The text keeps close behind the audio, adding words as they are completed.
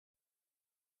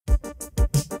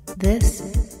This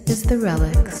is the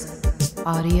Relix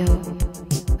Audio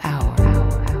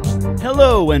Hour.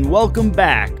 Hello and welcome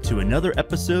back to another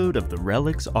episode of the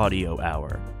Relix Audio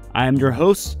Hour. I am your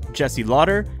host, Jesse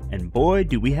Lauder, and boy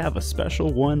do we have a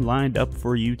special one lined up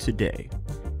for you today.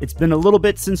 It's been a little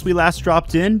bit since we last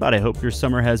dropped in, but I hope your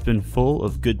summer has been full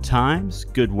of good times,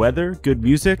 good weather, good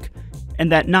music,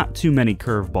 and that not too many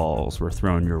curveballs were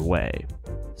thrown your way.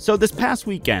 So this past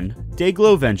weekend,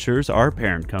 Dayglow Ventures, our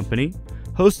parent company,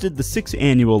 hosted the 6th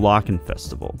annual Lock-In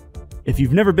Festival. If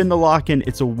you've never been to Lock-In,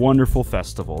 it's a wonderful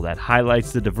festival that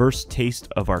highlights the diverse taste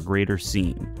of our greater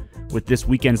scene, with this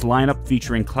weekend's lineup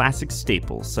featuring classic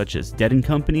staples such as Dead &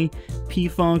 Company,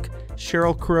 P-Funk,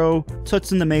 Sheryl Crow,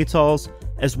 Toots and the Maytals,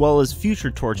 as well as future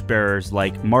torchbearers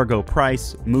like Margot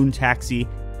Price, Moon Taxi,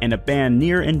 and a band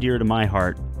near and dear to my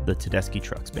heart, the Tedeschi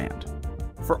Trucks Band.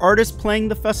 For artists playing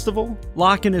the festival,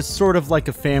 Lock-In is sort of like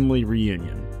a family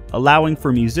reunion, allowing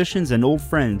for musicians and old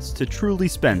friends to truly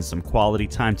spend some quality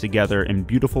time together in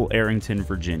beautiful Arrington,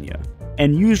 Virginia.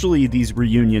 And usually these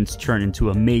reunions turn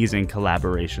into amazing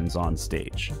collaborations on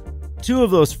stage. Two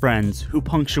of those friends who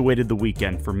punctuated the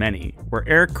weekend for many were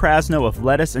Eric Krasno of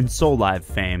Lettuce and Soul Live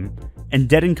fame, and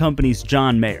Dead & Company's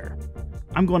John Mayer.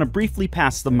 I'm going to briefly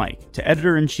pass the mic to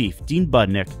Editor-in-Chief Dean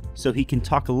Budnick so he can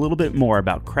talk a little bit more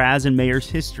about Kraz and Mayer's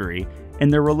history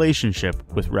and their relationship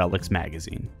with Relix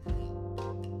magazine.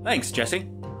 Thanks, Jesse.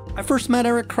 I first met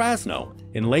Eric Krasno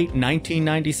in late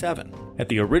 1997 at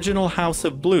the original House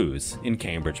of Blues in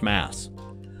Cambridge, Mass.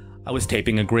 I was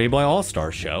taping a Greyboy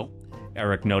All-Star show.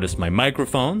 Eric noticed my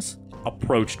microphones,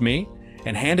 approached me,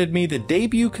 and handed me the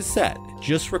debut cassette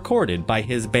just recorded by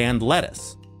his band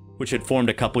Lettuce, which had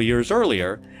formed a couple years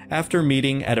earlier after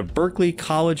meeting at a Berklee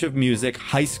College of Music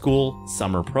high school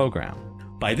summer program.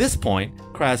 By this point,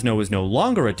 Krasno was no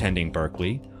longer attending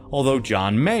Berklee, although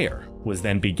John Mayer was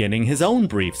then beginning his own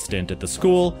brief stint at the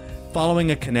school following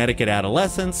a Connecticut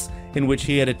adolescence in which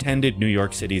he had attended New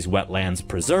York City's Wetlands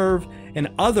Preserve and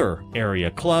other area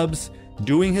clubs,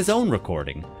 doing his own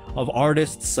recording of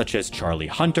artists such as Charlie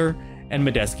Hunter and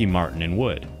Medeski Martin and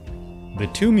Wood. The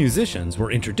two musicians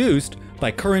were introduced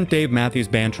by current Dave Matthews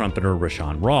Band trumpeter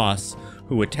Rashawn Ross,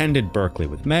 who attended Berklee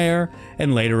with Mayer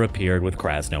and later appeared with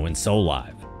Krasno in Soul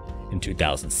Live. In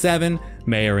 2007,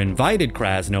 Mayer invited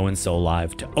Krasno and Soul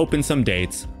Live to open some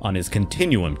dates on his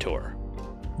Continuum tour.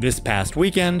 This past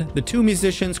weekend, the two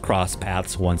musicians crossed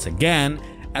paths once again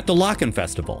at the Lock-In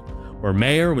Festival, where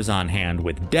Mayer was on hand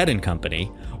with Dead & Company,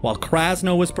 while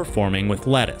Krasno was performing with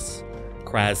Lettuce.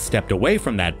 Kraz stepped away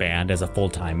from that band as a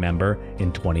full-time member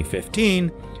in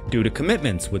 2015 due to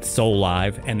commitments with Soul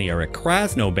Live and the Eric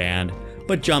Krasno Band,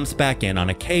 but jumps back in on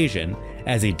occasion,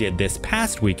 as he did this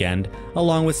past weekend,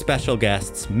 along with special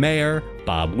guests Mayer,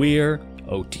 Bob Weir,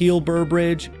 O'Teal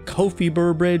Burbridge, Kofi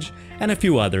Burbridge, and a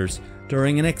few others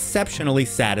during an exceptionally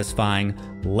satisfying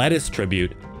Lettuce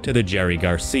tribute to the Jerry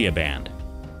Garcia Band.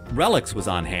 Relix was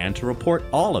on hand to report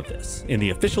all of this in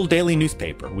the official daily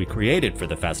newspaper we created for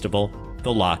the festival,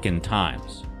 the Lock-In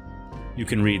Times. You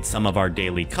can read some of our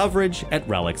daily coverage at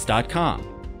relix.com.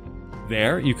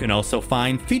 There you can also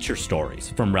find feature stories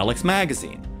from Relix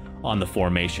magazine on the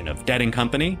formation of Dead &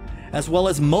 Company, as well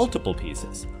as multiple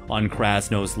pieces on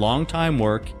Krasno's longtime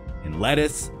work in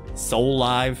Lettuce, Soul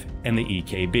Live, and the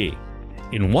EKB.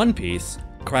 In one piece,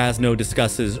 Krasno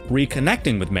discusses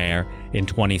reconnecting with Mayer in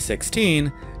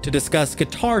 2016 to discuss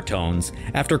guitar tones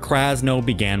after Krasno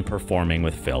began performing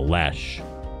with Phil Lesh.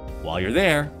 While you're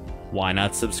there, why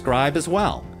not subscribe as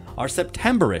well? Our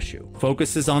September issue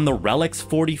focuses on the Relix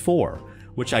 44,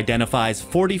 which identifies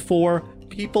 44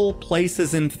 people,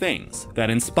 places, and things that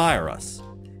inspire us,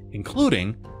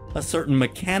 including a certain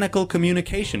mechanical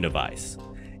communication device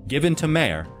given to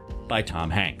Mayer by Tom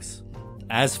Hanks.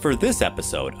 As for this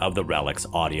episode of the Relix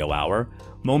Audio Hour,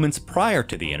 moments prior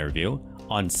to the interview,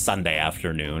 on Sunday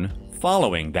afternoon,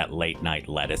 following that late-night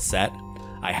Lettuce set,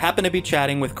 I happened to be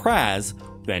chatting with Kraz,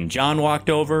 then John walked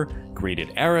over,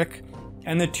 greeted Eric,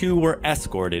 and the two were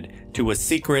escorted to a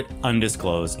secret,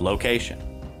 undisclosed location.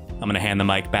 I'm going to hand the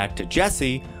mic back to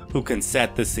Jesse, who can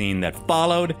set the scene that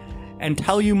followed and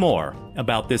tell you more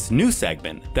about this new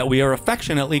segment that we are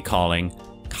affectionately calling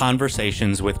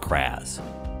Conversations with Kraz.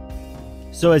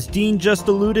 So as Dean just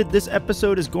alluded, this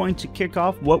episode is going to kick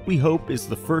off what we hope is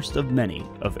the first of many,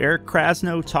 of Eric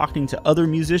Krasno talking to other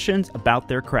musicians about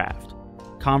their craft.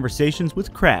 Conversations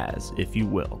with Kraz, if you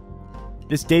will.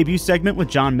 This debut segment with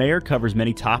John Mayer covers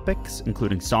many topics,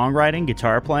 including songwriting,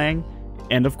 guitar playing,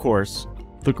 and of course,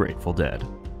 the Grateful Dead.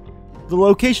 The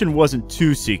location wasn't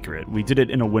too secret. We did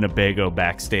it in a Winnebago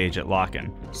backstage at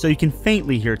Lock-In, so you can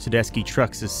faintly hear Tedeschi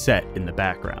Trucks' set in the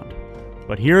background.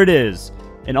 But here it is,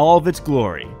 in all of its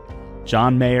glory,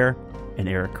 John Mayer and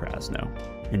Eric Krasno.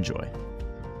 Enjoy.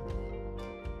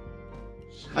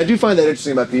 I do find that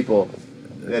interesting about people,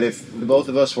 that if the both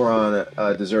of us were on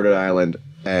a deserted island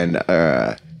and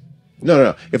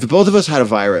if the both of us had a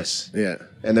virus,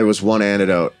 and there was one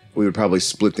antidote, we would probably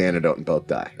split the antidote and both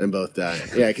die.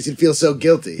 Yeah, because you'd feel so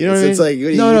guilty. You know what I mean? It's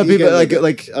like people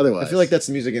like otherwise. I feel like that's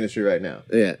the music industry right now.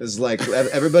 Yeah. It's like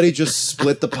everybody just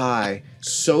split the pie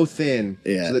so thin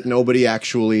so that nobody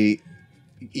actually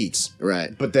eats.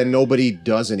 Right. But then nobody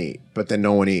doesn't eat. But then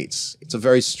no one eats. It's a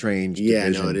very strange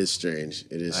division. No, it is strange.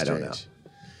 It is strange. I don't know.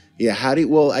 Yeah,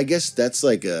 I guess that's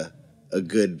like a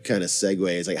good kind of segue.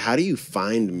 It's like, how do you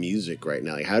find music right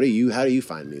now? Like, how do you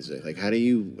find music? Like, how do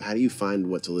you find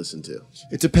what to listen to?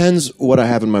 It depends what I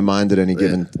have in my mind at any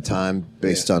given time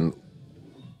based on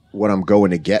what I'm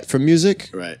going to get from music.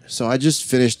 Right. So I just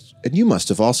finished, and you must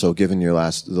have also given the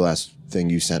last thing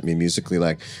you sent me musically,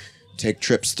 like take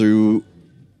trips through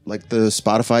like the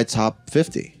Spotify top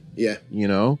 50. Yeah. You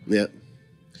know? Yeah.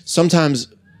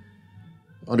 Sometimes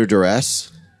under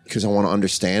duress, because I want to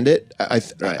understand it. I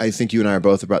think you and I are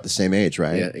both about the same age,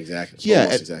 right? Yeah, exactly.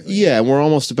 Yeah, exactly. Yeah, and we're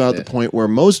almost about the point where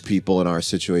most people in our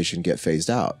situation get phased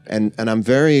out. And I'm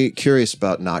very curious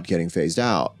about not getting phased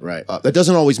out. Right. That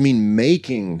doesn't always mean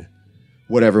making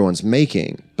what everyone's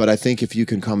making, but I think if you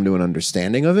can come to an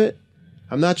understanding of it,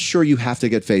 I'm not sure you have to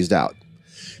get phased out.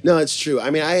 No, it's true.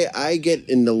 I mean, I get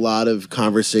in a lot of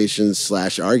conversations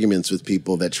 / arguments with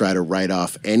people that try to write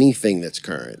off anything that's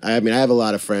current. I mean, I have a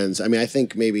lot of friends. I mean, I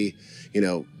think maybe,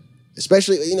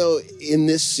 especially, in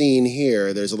this scene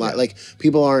here, there's a lot, like,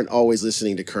 people aren't always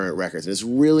listening to current records. And it's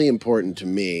really important to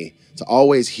me to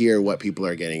always hear what people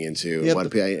are getting into.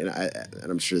 Yep.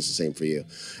 And I'm sure it's the same for you.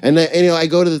 And, I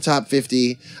go to the top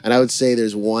 50, and I would say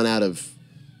there's one out of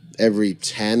every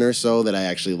 10 or so that I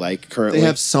actually like currently. They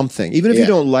have something. Even if you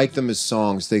don't like them as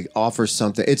songs, they offer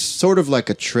something. It's sort of like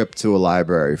a trip to a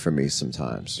library for me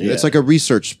sometimes. Yeah. It's like a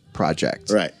research project.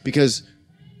 Right. Because,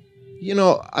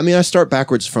 I start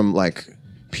backwards from like,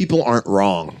 people aren't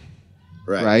wrong.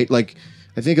 Right? Like,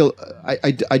 I think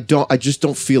I just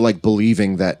don't feel like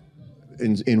believing that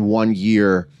in 1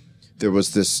 year there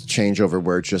was this changeover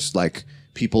where just like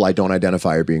people I don't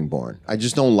identify are being born. I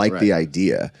just don't like the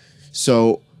idea.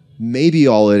 So maybe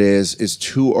all it is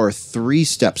 2 or 3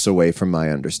 steps away from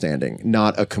my understanding,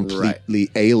 not a completely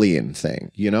alien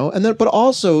thing, And then, but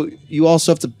also, you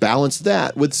also have to balance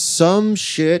that with some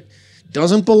shit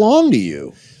doesn't belong to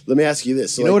you. Let me ask you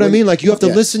this. So you know what I mean? Like, you have to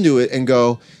listen to it and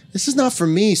go, this is not for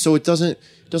me, so it doesn't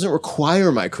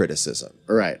require my criticism.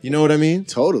 Right. You know what I mean?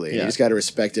 Totally. Yeah. You just got to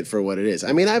respect it for what it is.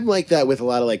 I mean, I'm like that with a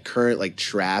lot of like current like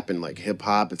trap and like hip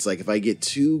hop. It's like if I get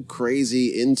too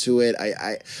crazy into it,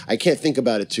 I can't think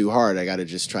about it too hard. I got to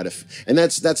just try to and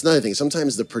that's another thing.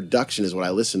 Sometimes the production is what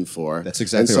I listen for. That's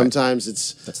exactly right. And sometimes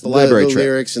it's the library the trip.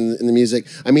 lyrics and the music.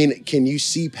 I mean, can you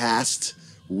see past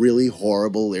really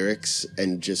horrible lyrics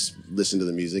and just listen to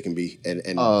the music and and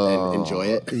enjoy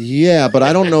it? Yeah, but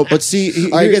I don't know. But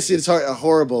see, I guess it's hard.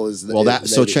 Horrible is the,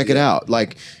 so check it out.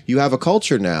 Like, you have a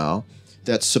culture now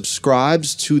that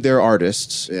subscribes to their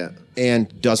artists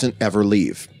and doesn't ever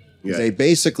leave. Yeah. They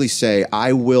basically say,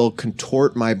 I will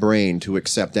contort my brain to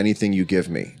accept anything you give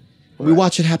me. Right. We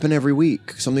watch it happen every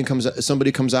week. Somebody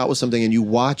comes out with something and you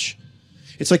watch.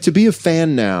 It's like, to be a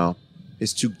fan now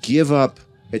is to give up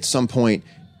at some point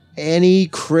any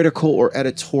critical or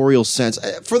editorial sense,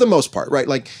 for the most part, right?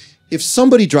 Like, if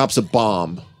somebody drops a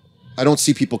bomb, I don't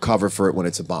see people cover for it when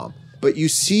it's a bomb. But you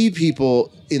see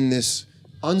people in this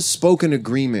unspoken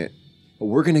agreement,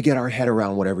 we're going to get our head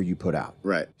around whatever you put out.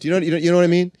 Right. Do you know what I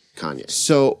mean? Kanye.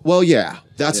 So, well, yeah,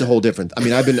 that's a whole different. I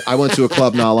mean, I went to a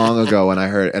club not long ago and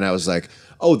I was like,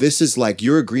 oh, this is like,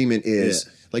 your agreement is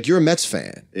like, you're a Mets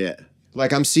fan. Yeah.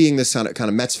 Like, I'm seeing this kind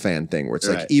of Mets fan thing where it's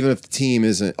like, even if the team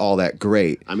isn't all that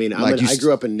great. I mean, I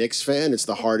grew up a Knicks fan. It's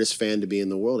the hardest fan to be in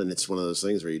the world. And it's one of those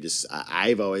things where you just,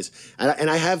 I've always, and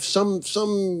I have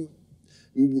some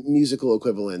musical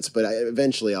equivalents, but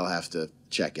eventually I'll have to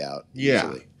check out. Yeah.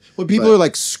 Usually. Well, people are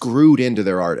like screwed into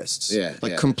their artists. Yeah.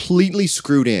 Like completely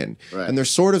screwed in. Right. And they're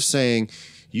sort of saying,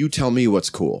 you tell me what's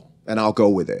cool and I'll go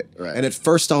with it. Right. And at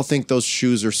first I'll think those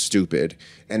shoes are stupid.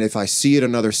 And if I see it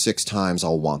another 6 times,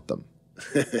 I'll want them.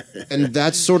 And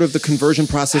that's sort of the conversion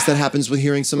process that happens with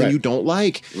hearing something you don't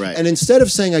like. Right. And instead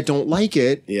of saying I don't like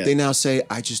it, they now say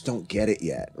I just don't get it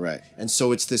yet. Right. And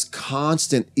so it's this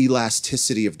constant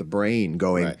elasticity of the brain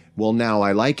going, well, now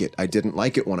I like it. I didn't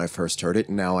like it when I first heard it,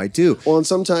 and now I do. Well, and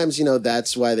sometimes,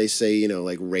 that's why they say,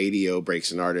 like radio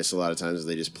breaks an artist. A lot of times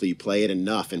they just play it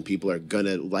enough and people are going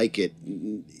to like it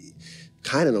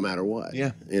kind of no matter what.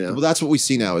 Yeah. Well, that's what we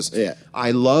see now is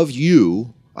I love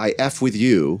you, I F with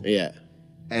you. Yeah.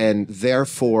 And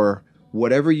therefore,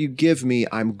 whatever you give me,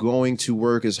 I'm going to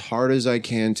work as hard as I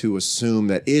can to assume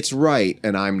that it's right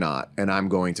and I'm not, and I'm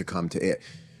going to come to it.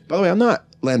 By the way, I'm not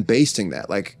lambasting that.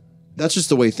 Like, that's just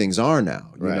the way things are now,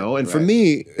 you know? And for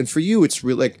me and for you, it's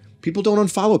really like, people don't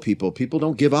unfollow people. People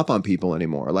don't give up on people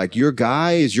anymore. Like, your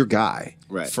guy is your guy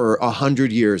for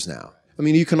 100 years now. I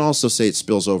mean, you can also say it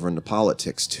spills over into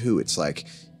politics too. It's like,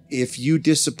 if you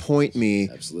disappoint me,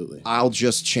 I'll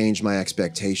just change my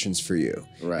expectations for you.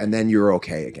 And then you're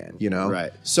okay again, you know?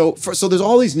 So there's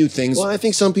all these new things. Well, I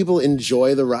think some people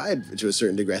enjoy the ride to a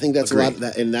certain degree. I think that's a lot of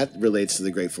that, and that relates to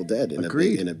the Grateful Dead in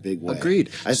a big way.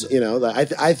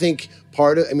 I think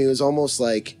part of, I mean, it was almost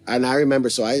like, and I remember,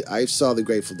 so I saw the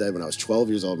Grateful Dead when I was 12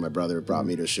 years old. My brother brought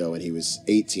me to a show when he was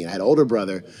 18. I had an older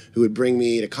brother who would bring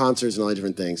me to concerts and all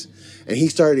different things. And he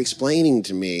started explaining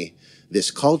to me this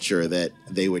culture that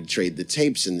they would trade the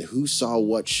tapes and who saw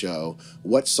what show,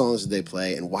 what songs did they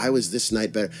play, and why was this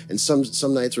night better? And some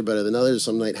nights were better than others.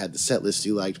 Some night had the set list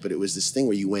you liked, but it was this thing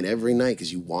where you went every night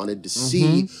because you wanted to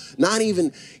see, not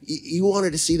even, you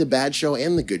wanted to see the bad show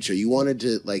and the good show. You wanted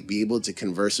to like be able to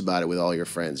converse about it with all your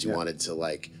friends. You wanted to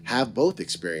like have both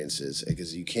experiences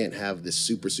because you can't have this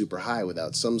super, super high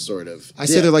without some sort of. I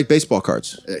say they're like baseball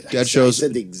cards. Dead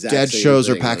shows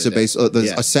are packs of base.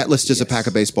 A set list is a pack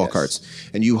of baseball cards.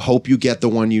 And you hope you get the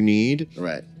one you need.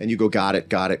 And you go, got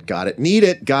it, need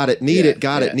it, got it, need it,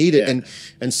 got it, need it.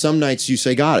 And some nights you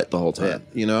say got it the whole time,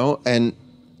 you know? And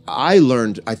I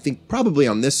learned, I think probably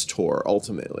on this tour,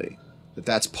 ultimately, that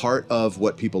that's part of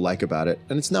what people like about it.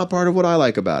 And it's not part of what I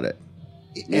like about it.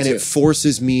 And it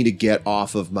forces me to get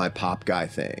off of my pop guy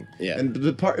thing. And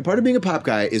the part of being a pop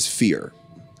guy is fear.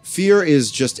 Fear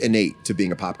is just innate to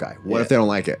being a pop guy. What if they don't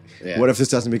like it? What if this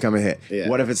doesn't become a hit?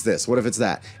 What if it's this? What if it's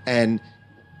that? And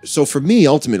so for me,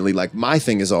 ultimately, like my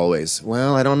thing is always,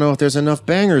 well, I don't know if there's enough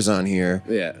bangers on here.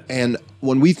 And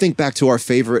when we think back to our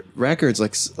favorite records,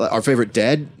 like our favorite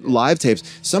Dead live tapes,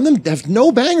 some of them have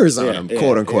no bangers on them,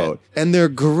 quote unquote. And they're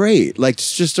great. Like,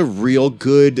 it's just a real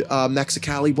good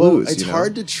Mexicali blues. Well, it's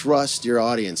hard to trust your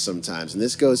audience sometimes. And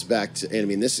this goes back to, and I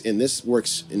mean, this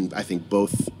works in, I think,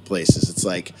 both places. It's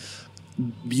like,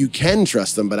 you can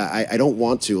trust them, but I don't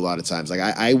want to a lot of times. Like,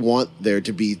 I want there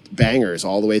to be bangers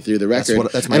all the way through the record.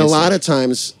 That's and a lot of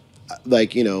times,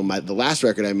 like, you know, the last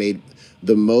record I made,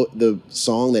 the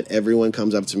song that everyone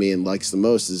comes up to me and likes the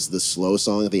most is the slow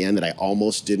song at the end that I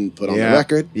almost didn't put on the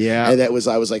record. And I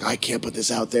was like, I can't put this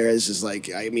out there. This is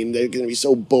like, I mean, they're going to be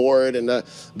so bored. And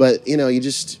but, you know, you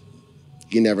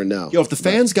never know. Yo, if the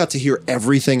fans got to hear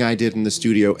everything I did in the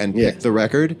studio and pick the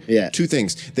record, two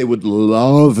things. They would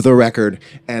love the record,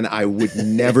 and I would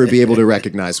never be able to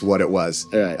recognize what it was.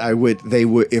 They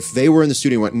would, if they were in the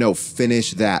studio and went, no,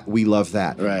 finish that. We love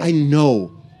that. I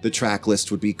know the track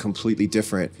list would be completely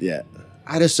different.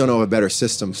 I just don't know of a better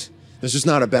system. There's just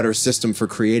not a better system for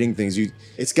creating things.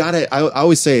 It's got to, I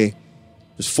always say,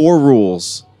 there's 4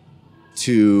 rules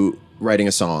to writing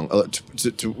a song,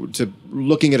 to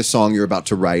looking at a song you're about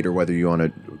to write or whether you want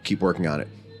to keep working on it.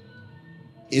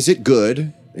 Is it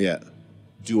good?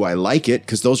 Do I like it?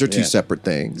 Because those are 2 separate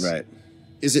things.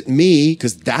 Is it me?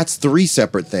 Because that's 3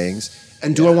 separate things.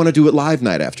 And do I want to do it live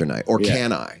night after night? Or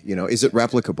can I? You know, is it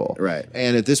replicable?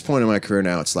 And at this point in my career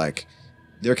now, it's like,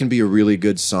 there can be a really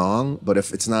good song, but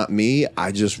if it's not me,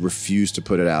 I just refuse to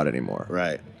put it out anymore.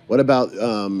 What about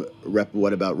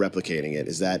replicating it?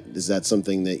 Is that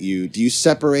something that do you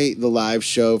separate the live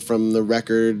show from the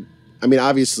record? I mean,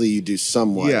 obviously you do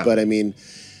somewhat, but I mean,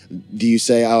 do you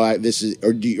say,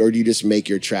 or do you just make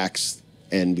your tracks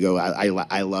and go,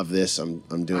 I love this,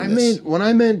 I'm doing this?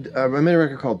 I made a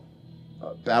record called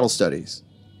Battle Studies,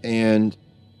 and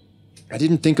I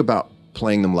didn't think about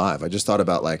playing them live. I just thought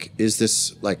about, like, is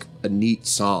this like a neat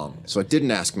song? So I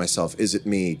didn't ask myself, is it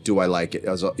me? Do I like it?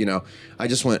 I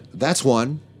just went, that's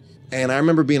one. And I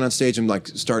remember being on stage and like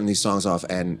starting these songs off,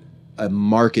 and a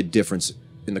marked difference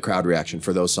in the crowd reaction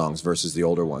for those songs versus the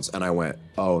older ones. And I went,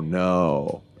 oh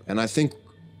no. And I think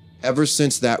ever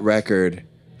since that record,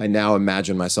 I now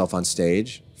imagine myself on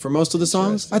stage for most of the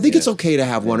songs. I think it's okay to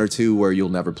have 1 or 2 where you'll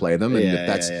never play them.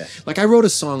 And like, I wrote a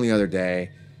song the other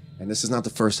day, and this is not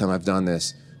the first time I've done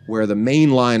this, where the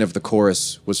main line of the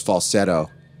chorus was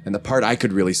falsetto, and the part I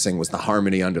could really sing was the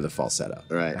harmony under the falsetto.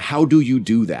 How do you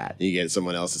do that? You get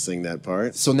someone else to sing that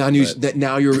part. So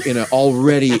now you're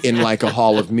already in like a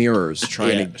hall of mirrors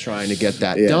trying to get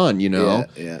that done, you know?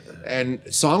 And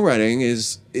songwriting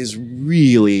is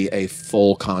really a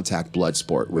full contact blood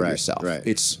sport with yourself.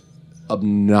 It's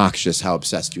obnoxious how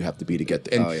obsessed you have to be to get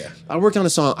there. And I worked on a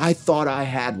song. I thought I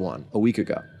had one a week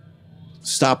ago.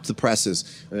 Stopped the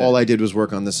presses. All I did was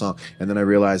work on this song, and then I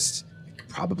realized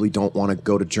probably don't want to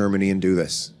go to Germany and do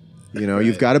this. You know,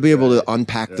 you've got to be able to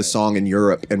unpack the song in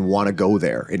Europe and want to go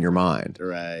there in your mind.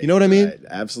 Right. You know what I mean? Right.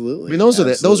 Absolutely. I mean,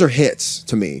 those are hits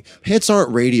to me. Hits aren't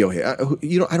radio hits.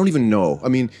 I don't even know. I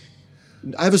mean,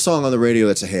 I have a song on the radio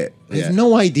that's a hit. I have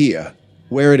no idea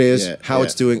where it is, how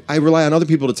it's doing. I rely on other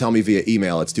people to tell me via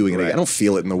email it's doing it. I don't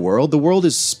feel it in the world. The world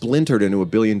is splintered into a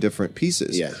billion different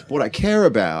pieces. Yeah. What I care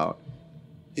about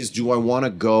is, do I want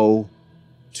to go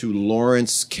to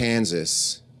Lawrence,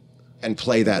 Kansas and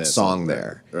play that song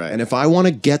there? Right. And if I want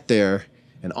to get there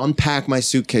and unpack my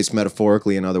suitcase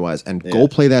metaphorically and otherwise and go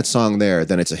play that song there,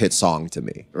 then it's a hit song to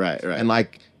me. Right. And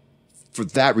like, for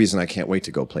that reason, I can't wait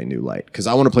to go play New Light, because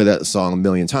I want to play that song a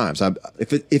million times.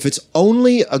 If it's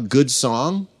only a good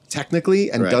song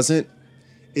technically and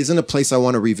isn't a place I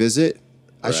want to revisit,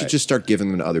 I should just start giving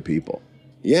them to other people.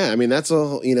 Yeah, I mean, that's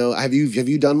all. You know, have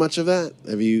you done much of that?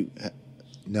 Have you?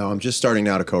 No, I'm just starting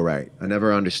now to co-write. I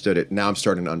never understood it. Now I'm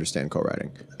starting to understand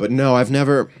co-writing. But no, I've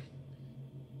never.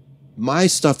 My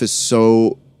stuff is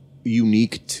so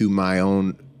unique to my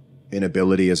own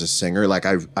inability as a singer. Like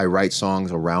I write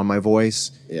songs around my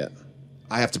voice. Yeah.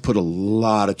 I have to put a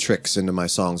lot of tricks into my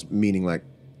songs, meaning like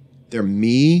they're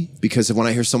me, because when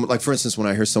I hear someone, like for instance, when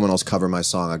I hear someone else cover my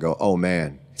song, I go, oh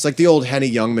man. It's like the old Henny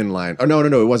Youngman line. Oh, no,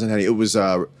 it wasn't Henny. It was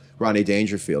Rodney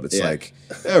Dangerfield. It's like,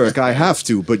 Eric, I have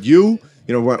to, but you?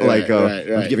 You know,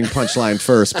 I'm giving punchline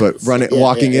first, but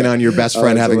walking in on your best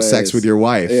friend having sex with your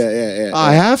wife.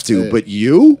 I have to, but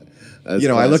you? That's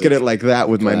I look at it like that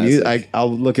with my music.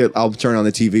 I'll turn on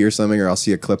the TV or something, or I'll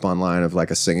see a clip online of like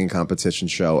a singing competition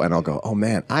show, and I'll go, "Oh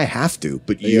man, I have to."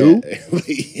 But you,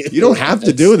 you don't have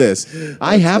to do this.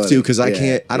 I have to because I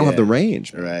can't. I don't have the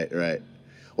range. Right.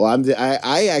 Well,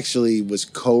 I actually was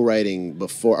co-writing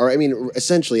before, or I mean,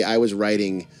 essentially, I was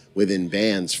writing within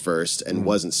bands first and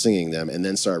wasn't singing them, and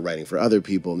then started writing for other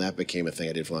people, and that became a thing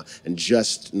I did for a while. And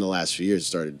just in the last few years,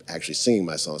 started actually singing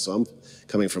my songs. So I'm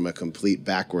coming from a complete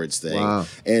backwards thing,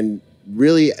 and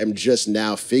really, I'm just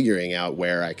now figuring out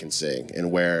where I can sing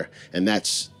and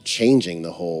that's changing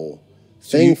the whole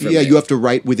thing for me. You have to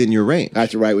write within your range. I have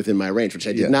to write within my range, which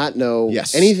I did not know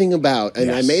anything about,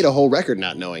 and I made a whole record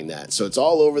not knowing that. So it's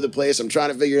all over the place. I'm trying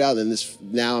to figure it out, and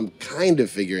now I'm kind of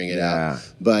figuring it out.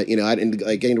 But I didn't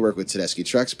like getting to work with Tedeschi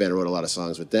Trucks Band. I wrote a lot of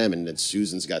songs with them, and then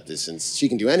Susan's got this, and she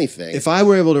can do anything. If I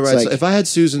were able to write, if I had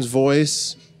Susan's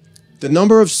voice, the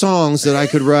number of songs that I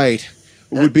could write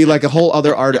would be like a whole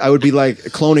other art. I would be like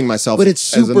cloning myself. But it's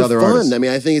super as another fun. artist. I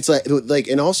mean, I think it's like,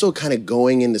 and also kind of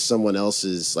going into someone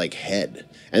else's like head.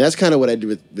 And that's kind of what I do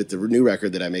with the new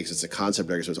record that I make. So it's a concept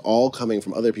record, so it's all coming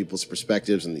from other people's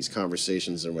perspectives and these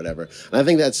conversations and whatever. And I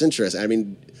think that's interesting. I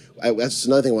mean, that's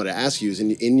another thing I want to ask you is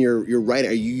in your writing,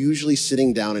 are you usually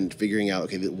sitting down and figuring out,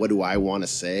 okay, what do I want to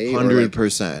say?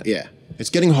 100%. Yeah. It's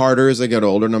getting harder as I get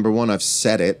older. Number one, I've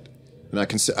said it. And I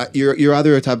can say, you're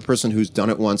either a type of person who's done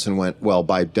it once and went, well,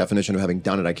 by definition of having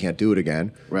done it, I can't do it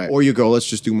again. Right. Or you go, let's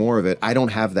just do more of it. I don't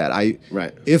have that.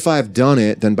 If I've done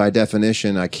it, then by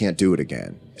definition, I can't do it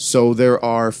again. So there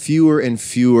are fewer and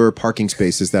fewer parking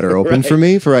spaces that are open for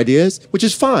me for ideas, which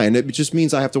is fine. It just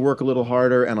means I have to work a little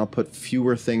harder, and I'll put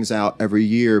fewer things out every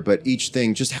year, but each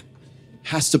thing just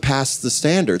has to pass the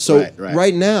standard. So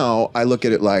right now, I look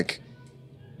at it like,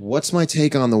 what's my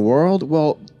take on the world?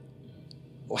 Well,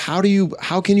 how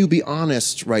can you be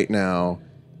honest right now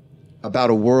about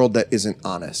a world that isn't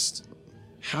honest?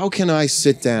 How can I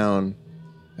sit down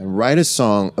and write a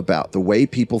song about the way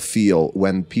people feel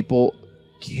when people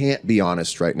can't be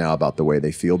honest right now about the way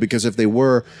they feel? Because if they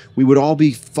were, we would all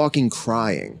be fucking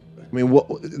crying. I mean,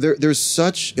 there's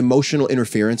such emotional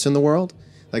interference in the world.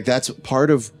 Like, that's part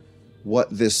of what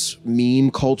this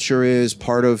meme culture is,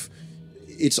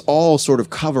 it's all sort of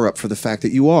cover up for the fact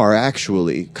that you are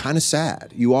actually kind of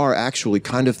sad. You are actually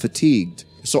kind of fatigued.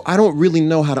 So I don't really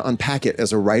know how to unpack it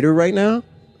as a writer right now.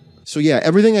 So yeah,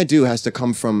 everything I do has to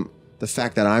come from the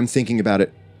fact that I'm thinking about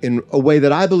it in a way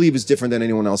that I believe is different than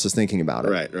anyone else is thinking about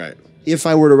it. Right. If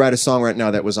I were to write a song right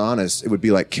now that was honest, it would be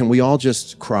like, can we all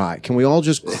just cry? Can we all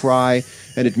just cry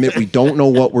and admit we don't know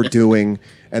what we're doing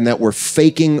and that we're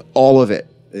faking all of it?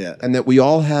 Yeah. And that we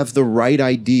all have the right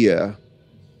idea.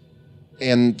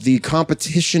 And the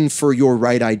competition for your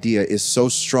right idea is so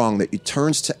strong that it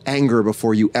turns to anger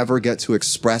before you ever get to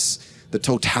express the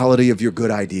totality of your good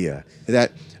idea.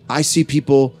 That I see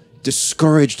people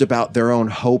discouraged about their own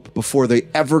hope before they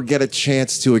ever get a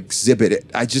chance to exhibit it.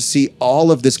 I just see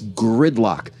all of this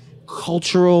gridlock,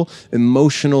 cultural,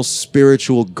 emotional,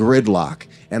 spiritual gridlock.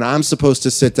 And I'm supposed to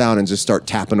sit down and just start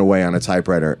tapping away on a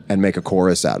typewriter and make a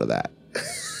chorus out of that.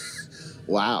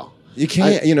 Wow. You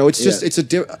can't, it's just,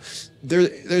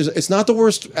 there's it's not the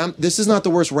worst. This is not the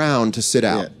worst round to sit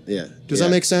out. Yeah. Does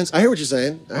that make sense? I hear what you're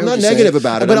saying. I'm not negative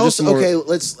about it. But I'm also, just more, okay,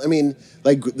 let's. I mean,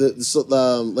 like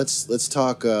let's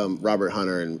talk Robert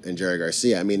Hunter and Jerry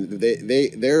Garcia. I mean,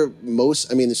 they're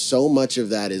most. I mean, so much of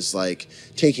that is like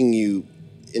taking you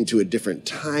into a different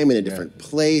time and a different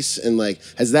place, and like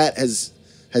has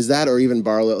that or even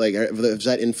Barlow, like has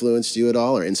that influenced you at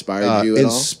all or inspired you at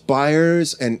all?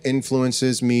 Inspires and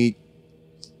influences me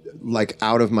like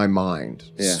out of my mind.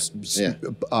 Yeah.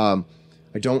 I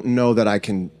don't know that I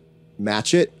can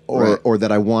match it or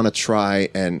that I want to try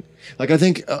and like I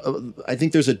think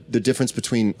there's the difference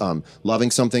between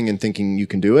loving something and thinking you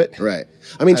can do it. Right.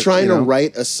 I mean, trying to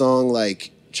write a song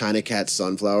like China Cat's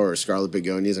Sunflower or Scarlet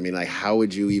Begonias. I mean, like, how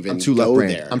would you even go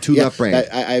there? I'm too left-brained.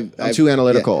 I'm too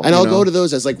analytical. Yeah. And I'll go to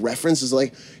those as like references,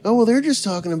 like, oh well, they're just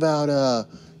talking about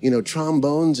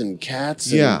trombones and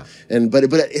cats. And, but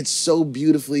it's so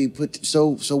beautifully put,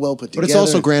 so well put together. But it's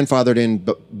also grandfathered in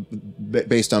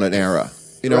based on an era.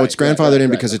 It's grandfathered in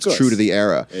because it's true to the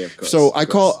era. Yeah, of course, so I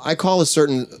call a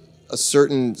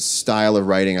certain style of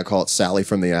writing. I call it Sally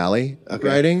from the Alley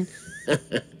writing.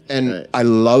 And I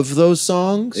love those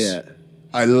songs. Yeah.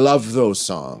 I love those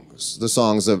songs. The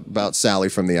songs about Sally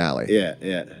from the Alley.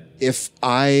 Yeah. If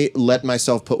I let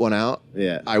myself put one out,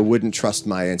 Yeah. I wouldn't trust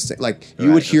my instinct. Like,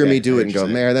 you would hear me do it and go,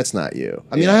 Mayor, that's not you.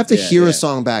 I mean, I have to hear a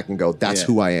song back and go, that's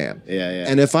who I am. Yeah.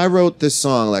 And if I wrote this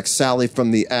song like Sally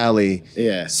from the Alley,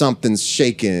 something's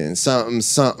shaking,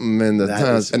 something, and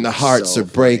the hearts are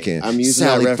breaking. I'm using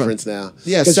Sally that reference now.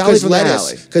 Yeah, Sally from the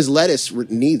Alley. Because Lettuce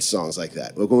needs songs like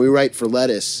that. Like when we write for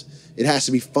Lettuce, it has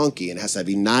to be funky and it has to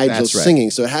be Nigel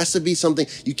singing. So it has to be something,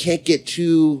 you can't get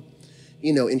too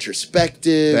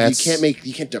introspective.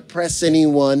 You can't depress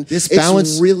anyone. This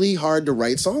balance, it's really hard to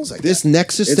write songs like this that.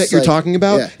 nexus that you're talking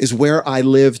about is where I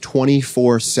live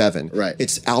 24/7. Right.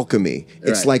 It's alchemy.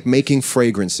 It's like making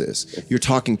fragrances. You're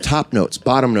talking top notes,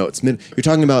 bottom notes. You're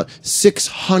talking about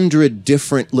 600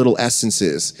 different little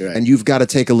essences, and you've got to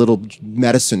take a little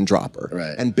medicine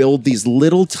dropper and build these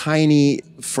little tiny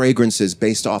fragrances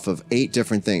based off of 8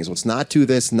 different things. Well, it's not to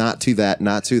this, not to that,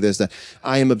 not to this, that.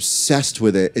 I am obsessed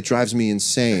with it. It drives me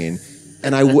insane.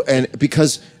 And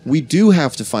because we do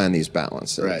have to find these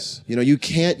balances. Right. You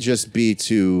can't just be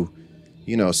to,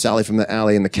 Sally from the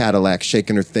Alley in the Cadillac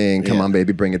shaking her thing. Come on,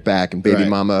 baby, bring it back. And baby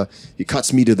mama, he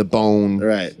cuts me to the bone.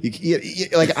 Right.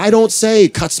 Like, I don't say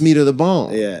cuts me to the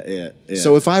bone. Yeah.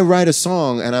 So if I write a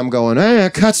song and I'm going,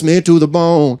 cuts me to the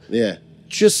bone. Yeah.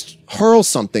 Just hurl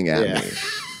something at me.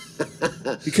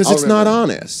 Because it's not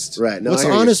honest. Right. No, what's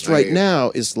honest right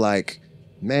now is like,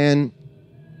 man,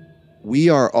 we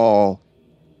are all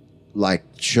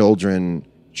like children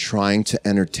trying to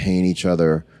entertain each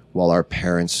other while our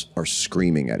parents are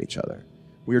screaming at each other.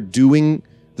 We're doing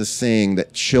the thing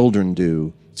that children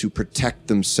do to protect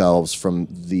themselves from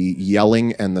the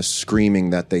yelling and the screaming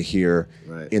that they hear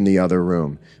in the other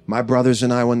room. My brothers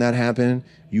and I, when that happened,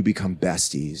 you become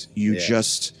besties. You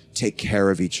just take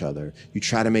care of each other. You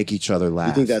try to make each other laugh.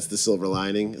 You think that's the silver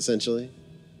lining, essentially?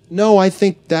 No, I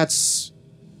think that's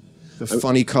the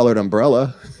funny colored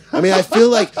umbrella. I mean, I feel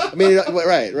like,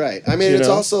 right. I mean, it's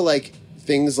also like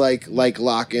things like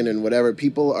lock-in and whatever.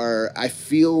 People are, I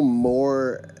feel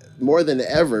more than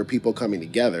ever, people coming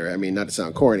together. I mean, not to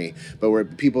sound corny, but where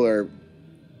people are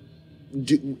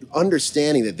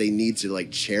understanding that they need to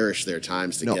like cherish their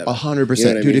times together. No,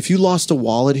 100%. Dude, if you lost a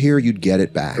wallet here, you'd get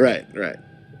it back. Right.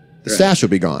 The stash would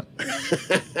be gone.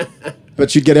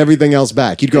 But you'd get everything else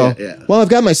back. You'd go, well, I've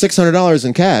got my $600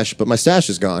 in cash, but my stash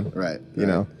is gone. Right.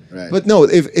 Right. But no,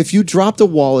 if you dropped a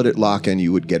wallet at lock-in,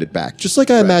 you would get it back. Just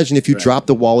like I imagine if you dropped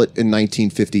the wallet in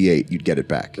 1958, you'd get it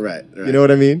back. Right. You know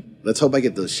what I mean? Let's hope I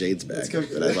get those shades back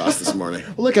that I lost this morning.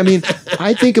 Well, look, I mean,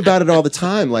 I think about it all the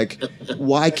time. Like,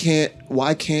 why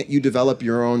can't you develop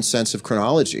your own sense of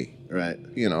chronology? Right.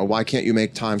 Why can't you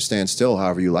make time stand still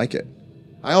however you like it?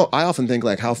 I often think,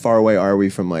 like, how far away are we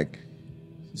from, like,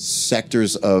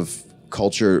 sectors of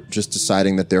culture just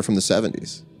deciding that they're from the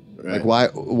 70s? Right.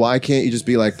 Like, why can't you just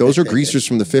be like, those are greasers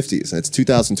from the 50s, and it's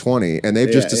 2020, and they've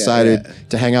just decided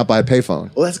to hang out by a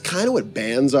payphone? Well, that's kind of what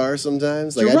bands are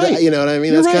sometimes. Like, You're right. You know what I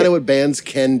mean? You're that's kind right. of what bands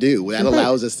can do. That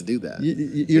allows us to do that.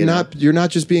 You're not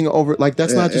just being over, like,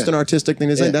 that's not just an artistic thing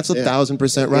to say. That's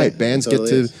 1,000% right. Bands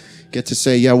get to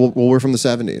say, well, we're from the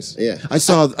 70s. Yeah. I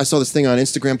saw this thing on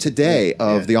Instagram today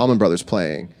of the Allman Brothers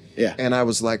playing. Yeah. And I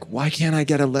was like, why can't I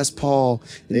get a Les Paul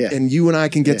and you and I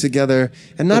can get together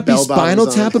and not be Spinal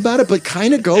Tap about it, but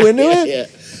kind of go into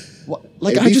it?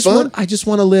 Like, I just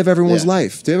want to live everyone's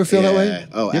life. Do you ever feel that way?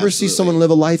 Oh, you ever see someone live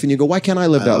a life and you go, why can't I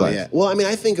live that life? Yeah. Well, I mean,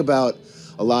 I think about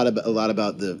a lot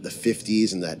about the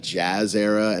 50s and that jazz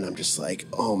era, and I'm just like,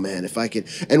 oh man, if I could.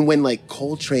 And when like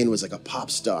Coltrane was like a pop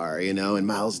star, you know, and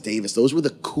Miles Davis, those were the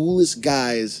coolest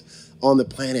guys on the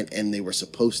planet, and they were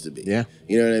supposed to be. Yeah.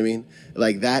 You know what I mean?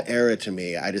 Like that era to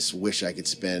me, I just wish I could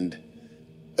spend,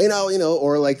 you know,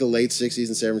 or like the late 60s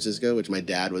in San Francisco, which my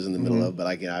dad was in the middle of, but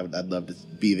I'd love to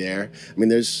be there. I mean,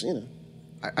 there's, you know.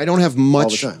 I don't have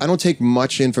much. All the time. I don't take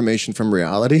much information from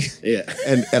reality. Yeah.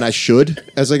 and I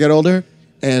should as I get older.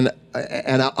 And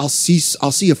I'll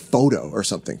see a photo or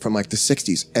something from like the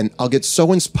 60s, and I'll get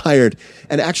so inspired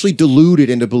and actually deluded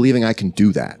into believing I can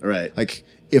do that. Right. Like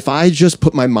if I just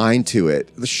put my mind to it,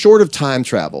 the short of time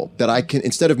travel that I can,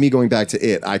 instead of me going back to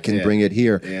it, I can bring it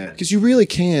here. Yeah. Because you really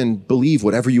can believe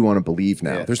whatever you want to believe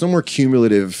now. Yeah. There's no more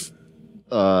cumulative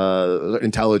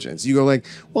intelligence. You go like,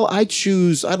 well, I'd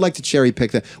like to cherry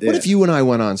pick that. What if you and I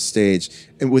went on stage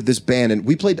and with this band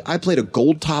and I played a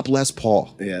gold top Les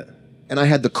Paul. Yeah. And I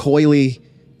had the coily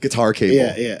guitar cable.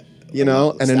 Yeah, yeah. You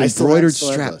know, and an I still embroidered have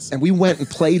strap. those. And we went and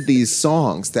played these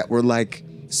songs that were like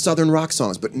Southern rock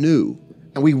songs, but new.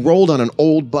 And we rolled on an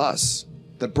old bus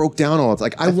that broke down all. It's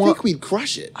like, I think we'd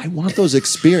crush it. I want those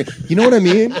experiences. You know what I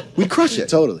mean? We'd crush it.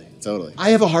 Totally. I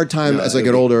have a hard time as I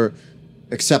get older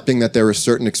accepting that there are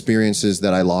certain experiences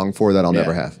that I long for that I'll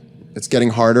never have. It's getting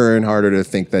harder and harder to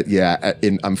think that,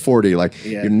 I'm 40, like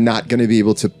you're not going to be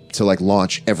able to like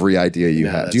launch every idea you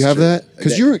have. Do you have that?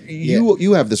 Because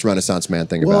you have this Renaissance man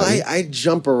thing about you. I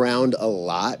jump around a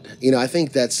lot. You know, I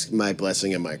think that's my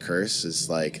blessing and my curse is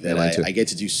like that I get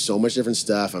to do so much different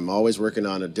stuff. I'm always working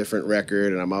on a different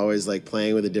record, and I'm always like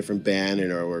playing with a different band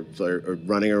or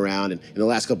running around. And in the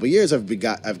last couple of years,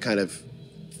 I've kind of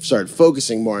started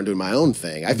focusing more on doing my own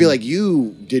thing. I feel like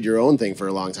you did your own thing for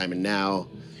a long time, and now,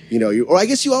 you know, or I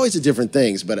guess you always did different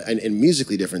things, but and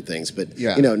musically different things. But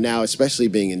you know, now especially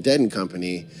being in Dead and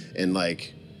Company, and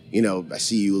like, you know, I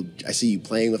see you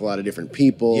playing with a lot of different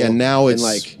people. Yeah, now it's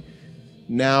like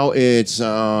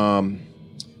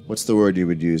what's the word you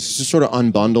would use? It's just sort of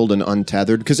unbundled and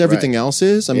untethered because everything else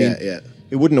is. I mean,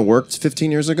 it wouldn't have worked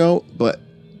 15 years ago, but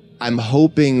I'm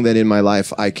hoping that in my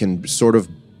life I can sort of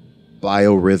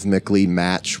biorhythmically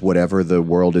match whatever the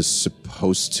world is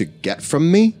supposed to get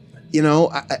from me, you know.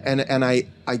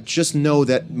 I just know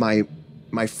that my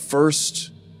first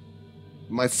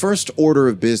order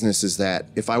of business is that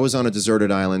if I was on a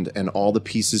deserted island and all the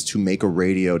pieces to make a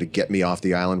radio to get me off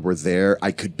the island were there,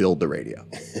 I could build the radio.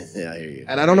 Yeah, I hear you.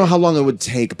 And I don't know how long it would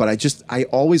take, but I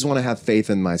always want to have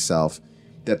faith in myself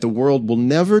that the world will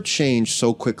never change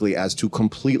so quickly as to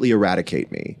completely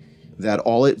eradicate me, that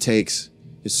all it takes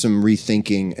is some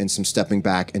rethinking and some stepping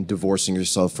back and divorcing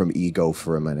yourself from ego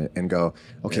for a minute and go,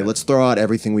 okay, let's throw out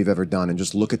everything we've ever done and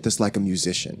just look at this like a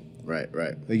musician. Right.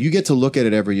 You get to look at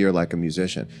it every year like a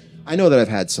musician. I know that I've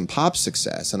had some pop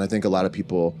success, and I think a lot of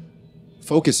people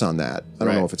focus on that. I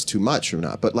don't know if it's too much or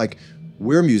not, but like,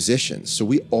 we're musicians, so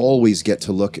we always get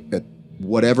to look at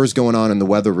whatever's going on in the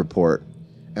weather report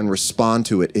and respond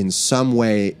to it in some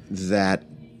way that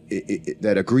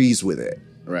that agrees with it.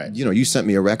 Right. You know, you sent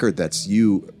me a record that's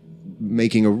you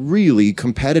making a really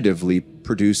competitively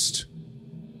produced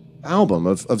album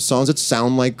of songs that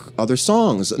sound like other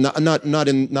songs. Not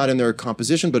in their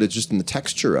composition, but it's just in the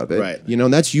texture of it. Right. You know,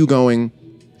 and that's you going,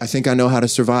 I think I know how to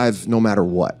survive no matter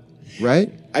what.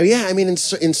 Right? I mean, in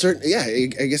certain, I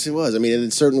guess it was. I mean,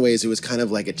 in certain ways, it was kind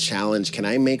of like a challenge. Can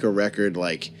I make a record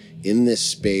like in this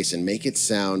space and make it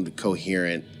sound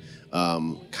coherent,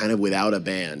 kind of without a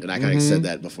band? And I kind of said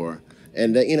that before.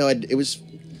 And you know, it was,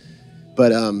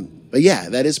 but yeah,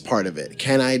 that is part of it.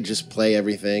 Can I just play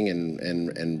everything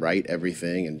and write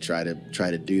everything and try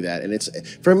to do that? And it's,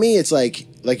 for me, it's like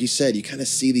you said, you kind of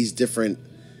see these different,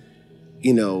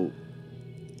 you know,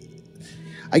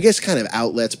 I guess kind of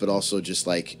outlets, but also just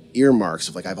like earmarks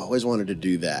of like, I've always wanted to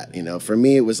do that. You know, for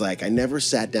me, it was like, I never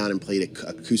sat down and played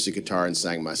acoustic guitar and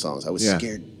sang my songs. I was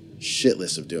scared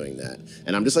shitless of doing that.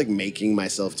 And I'm just like making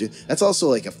myself do, that's also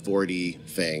like a 40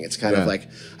 thing. It's kind of like,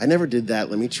 I never did that.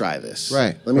 Let me try this.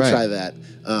 Right. Let me try that.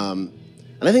 And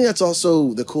I think that's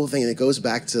also the cool thing. And it goes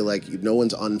back to like, no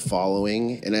one's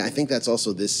unfollowing. And I think that's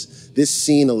also this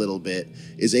scene a little bit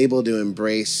is able to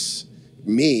embrace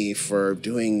me for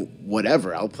doing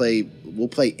whatever. We'll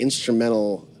play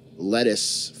instrumental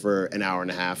Lettuce for an hour and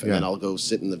a half, and then I'll go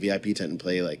sit in the VIP tent and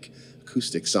play like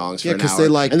acoustic songs for an hour. because they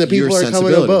like and the people your are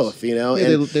coming to both, you know. Yeah,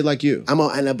 and they like you.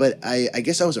 but I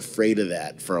guess I was afraid of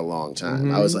that for a long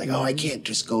time. I was like, oh, I can't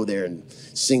just go there and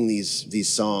sing these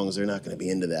songs. They're not going to be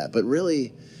into that. But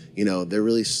really, you know, they're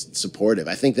really supportive.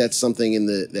 I think that's something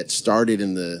that started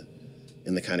in the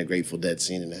in the kind of Grateful Dead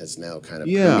scene and has now kind of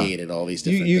Yeah. permeated all these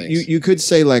different things. You could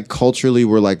say like culturally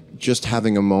we're like just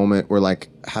having a moment, we're like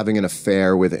having an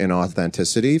affair with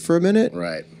inauthenticity for a minute.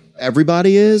 Right.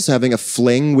 Everybody is having a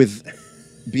fling with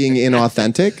being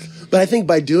inauthentic. But I think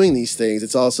by doing these things,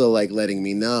 it's also like letting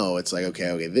me know. It's like,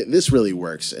 okay, this really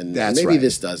works, and That's maybe right.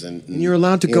 this doesn't. And you're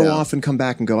allowed to you go know. off and come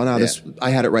back and go, oh, no, this I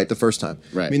had it right the first time.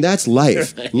 Right. I mean, that's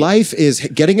life. Life is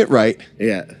getting it right,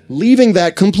 Yeah. leaving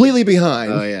that completely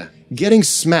behind, Oh yeah. getting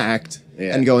smacked,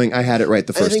 Yeah. and going, I had it right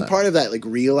the And I first think time. part of that, like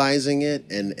realizing it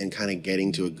and kind of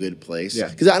getting to a good place. Yeah.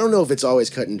 Because I don't know if it's always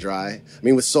cut and dry. I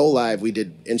mean, with Soul Live, we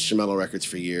did instrumental records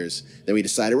for years. Then we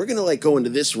decided we're gonna like go into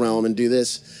this realm and do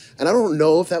this. And I don't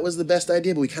know if that was the best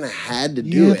idea, but we kind of had to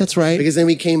do Yeah, it. that's right. Because then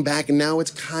we came back, and now it's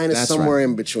kind of That's somewhere right.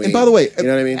 in between. And by the way, you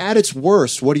know what I mean? at its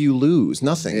worst, what do you lose?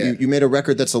 Nothing. Yeah. You made a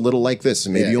record that's a little like this,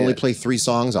 and maybe Yeah, you only yeah. play 3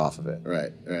 songs off of it.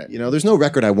 Right. Right. You know, there's no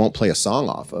record I won't play a song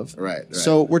off of. Right.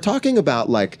 So we're talking about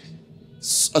like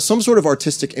some sort of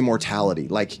artistic immortality.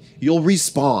 Like you'll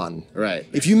respawn. Right.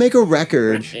 If you make a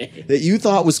record that you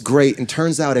thought was great and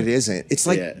turns out it isn't, it's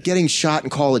like Yeah. getting shot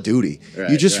in Call of Duty. Right,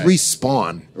 You just right.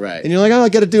 respawn. Right. And you're like, oh, I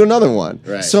got to do another one.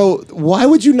 Right. So why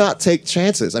would you not take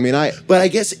chances? I mean, But I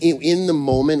guess in the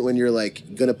moment when you're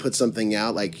like gonna put something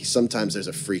out, like sometimes there's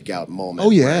a freak out moment.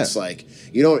 Oh, yeah. where it's like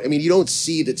you don't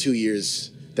see the 2 years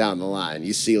down the line.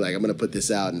 You see like I'm gonna put this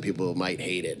out and people might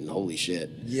hate it and holy shit.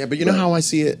 Yeah, but you know how I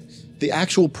see it? The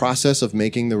actual process of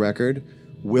making the record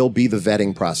will be the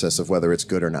vetting process of whether it's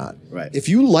good or not. Right. If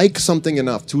you like something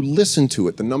enough to listen to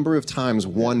it, the number of times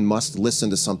one must listen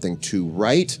to something to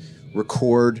write,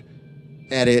 record,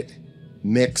 edit,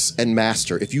 mix, and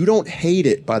master. If you don't hate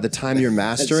it by the time you're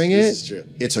mastering This is it, true.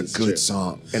 it's a This is good true.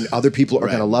 song. And other people are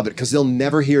Right. going to love it because they'll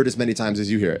never hear it as many times as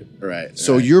you hear it. Right.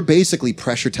 So right. you're basically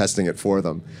pressure testing it for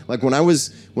them. Like when I was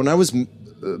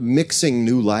mixing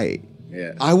New Light,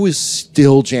 Yeah. I was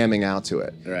still jamming out to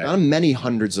it. Right. I'm many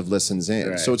hundreds of listens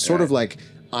in, Right, so it's sort of right. like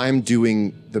I'm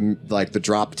doing the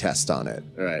drop test on it,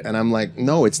 Right. and I'm like,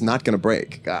 no, it's not going to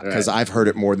break because Right. I've heard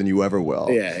it more than you ever will.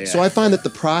 Yeah, yeah. So I find that the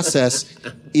process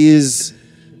is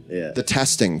Yeah. the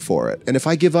testing for it, and if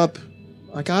I give up.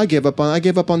 Like I gave up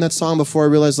on that song before I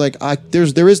realized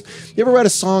there is. You ever write a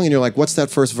song and you're like, what's that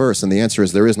first verse? And the answer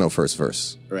is there is no first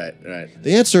verse. Right. Right.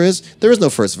 The answer is there is no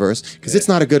first verse because it's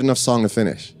not a good enough song to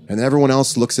finish. And everyone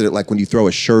else looks at it like when you throw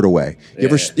a shirt away. You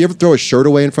ever throw a shirt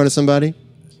away in front of somebody?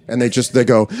 And they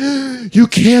go, you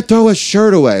can't throw a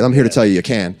shirt away. I'm here to tell you you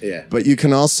can. Yeah. But you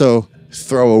can also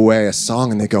throw away a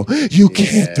song and they go, you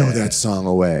can't throw that song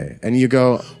away. And you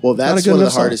go, Well, "Not a that's good one of the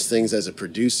enough song." hardest things as a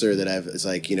producer that it's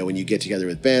like, when you get together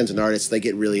with bands and artists, they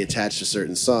get really attached to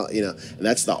certain songs, and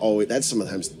that's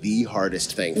sometimes the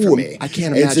hardest thing for Ooh, me. I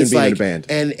can't It's imagine being in a like- band.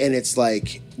 And it's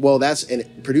like, and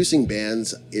producing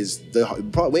bands is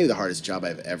probably maybe the hardest job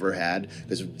I've ever had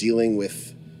because of dealing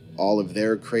with all of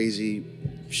their crazy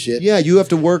shit. Yeah, you have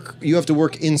to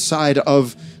work inside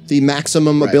of the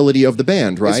maximum ability of the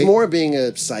band, right? It's more being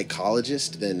a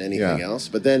psychologist than anything Yeah. else.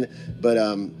 But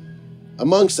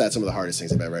amongst that, some of the hardest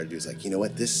things I've ever had to do is like, you know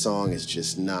what, this song is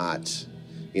just not,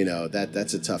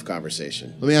 that's a tough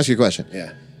conversation. Let me ask you a question.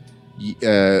 Yeah.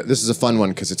 This is a fun one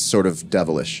because it's sort of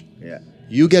devilish. Yeah.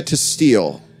 You get to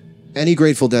steal any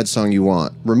Grateful Dead song you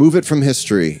want, remove it from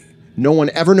history. No one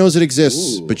ever knows it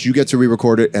exists, Ooh. but you get to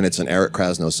re-record it, and it's an Eric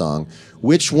Krasno song.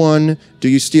 Which one do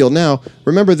you steal? Now,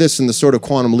 remember this in the sort of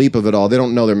quantum leap of it all. They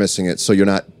don't know they're missing it, so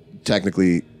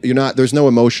there's no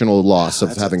emotional loss of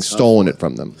That's a having tough stolen it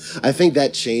from them. I think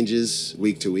that changes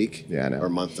week to week. Yeah, I know. Or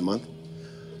month to month.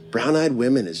 Brown Eyed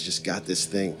Women has just got this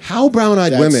thing. How Brown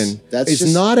Eyed Women that's is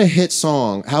just- not a hit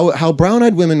song. How Brown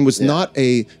Eyed Women was not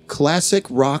a classic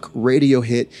rock radio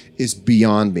hit is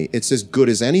beyond me. It's as good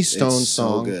as any Stones It's so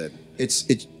song. good.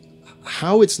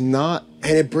 How it's not.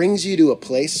 And it brings you to a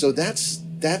place. So that's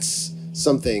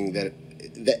something that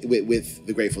with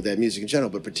the Grateful Dead music in general,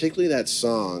 but particularly that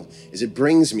song, is it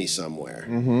brings me somewhere.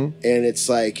 Mm-hmm. And it's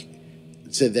like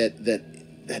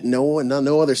that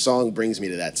no other song brings me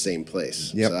to that same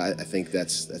place. Yep. So I think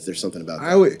there's something about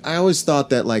that. I always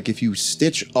thought that like if you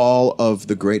stitch all of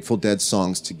the Grateful Dead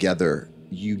songs together,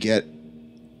 you get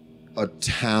a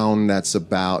town that's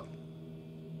about,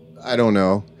 I don't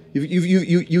know,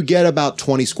 you get about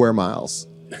 20 square miles,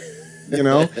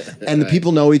 and the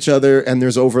people know each other and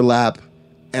there's overlap.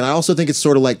 And I also think it's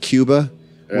sort of like Cuba,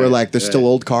 where like there's still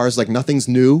old cars, like nothing's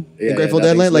new in Grateful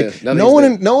Dead land. Like no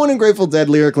one in Grateful Dead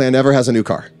lyric land ever has a new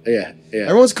car. Yeah.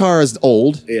 Everyone's car is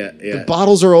old. Yeah. The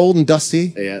bottles are old and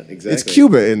dusty. Yeah, exactly. It's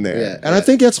Cuba in there. Yeah, and I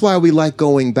think that's why we like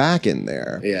going back in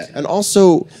there. Yeah. And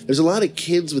also, There's a lot of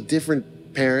kids with different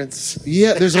parents.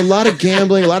 Yeah, there's a lot of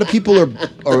gambling. A lot of people are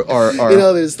You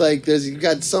know, there's you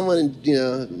got someone in, you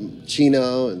know,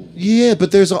 Chino and yeah,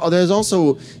 but there's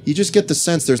also you just get the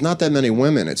sense there's not that many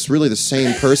women. It's really the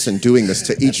same person doing this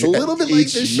to each. a little bit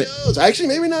like the shows.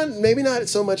 Actually, maybe not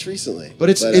so much recently. But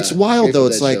it's wild though.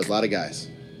 It's like shows, a lot of guys.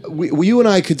 You and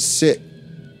I could sit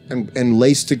and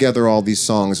lace together all these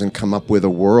songs and come up with a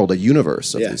world, a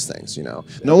universe of these things. You know,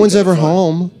 no one's ever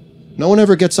home. No one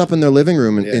ever gets up in their living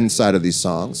room inside of these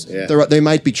songs. Yeah. They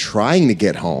might be trying to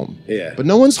get home. Yeah. But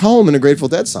no one's home in a Grateful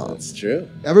Dead song. That's true.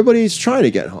 Everybody's trying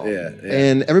to get home. Yeah.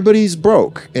 And everybody's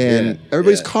broke. And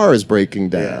everybody's Yeah. car is breaking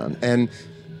down.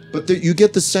 But you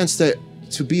get the sense that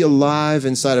to be alive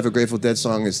inside of a Grateful Dead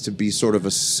song is to be sort of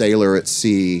a sailor at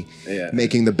sea,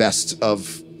 making the best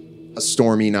of a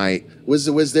stormy night. Was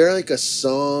there like a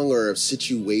song or a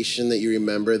situation that you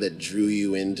remember that drew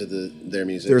you into their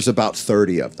music? There's about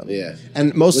 30 of them. Yeah.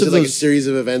 And most was of it those like a series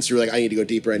of events you were like, I need to go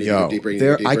deeper, I need to go deeper, I need to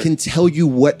go deeper? I can tell you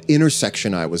what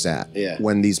intersection I was at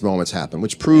when these moments happen,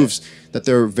 which proves that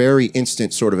they're very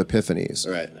instant sort of epiphanies.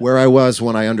 Right. Where I was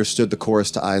when I understood the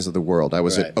chorus to Eyes of the World. I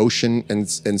was at Ocean and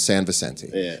San Vicente.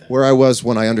 Yeah. Where I was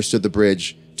when I understood the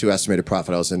bridge to Estimated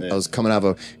Profit. I was coming out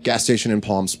of a gas station in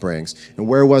Palm Springs. And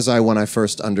where was I when I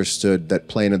first understood that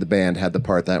playing in the band had the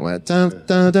part that went dun,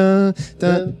 dun, dun,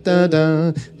 dun, dun,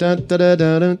 dun, dun, dun,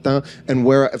 dun, dun. And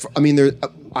where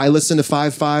I listened to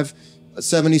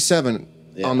 5577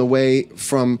 on the way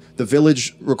from the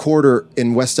Village Recorder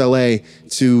in West LA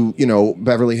to, you know,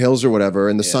 Beverly Hills or whatever,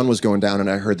 and the sun was going down, and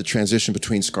I heard the transition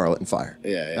between Scarlet and Fire.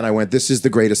 And I went, this is the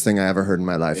greatest thing I ever heard in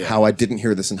my life. How I didn't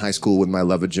hear this in high school with my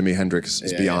love of Jimi Hendrix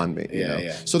is beyond me. You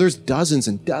know? So there's dozens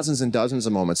and dozens and dozens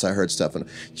of moments I heard stuff in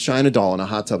China Doll in a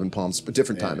hot tub in Palm, a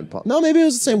different time in Palm. No, maybe it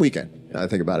was the same weekend. Now I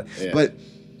think about it. But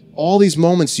all these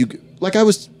moments,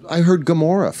 I heard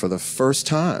Gomorrah for the first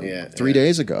time 3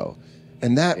 days ago.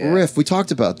 And that riff, we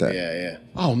talked about that.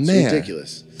 Oh, man. It's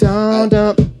ridiculous. Down,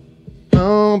 down,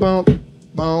 boom, boom,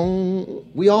 boom.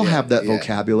 We all have that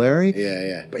vocabulary.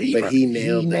 But he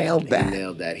nailed that. He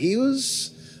nailed that. He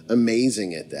was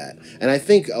amazing at that. And I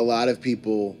think a lot of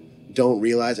people don't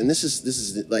realize, and this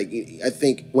is like, I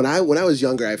think when I was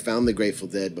younger, I found the Grateful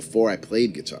Dead before I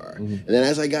played guitar. And then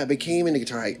as I became into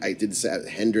guitar, I did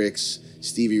Hendrix,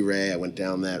 Stevie Ray, I went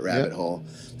down that rabbit hole.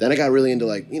 Then I got really into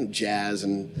like, you know, jazz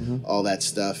and all that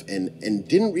stuff, and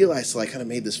didn't realize till I kind of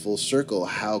made this full circle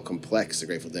how complex the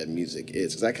Grateful Dead music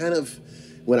is. Because I kind of,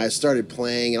 when I started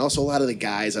playing, and also a lot of the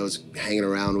guys I was hanging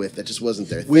around with, that just wasn't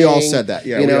their thing. We all said that,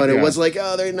 you know, and it was like,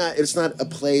 oh, they're not. It's not a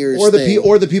player's or thing.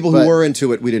 Or the people who were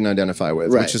into it, we didn't identify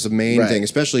with, which is the main thing,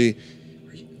 especially.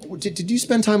 Did you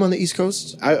spend time on the East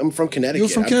Coast? I'm from Connecticut. You're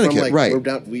from Connecticut, right? We're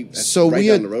down, we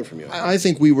down the road from you. I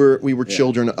think we were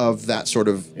children of that sort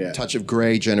of touch of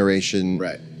gray generation,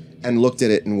 and looked at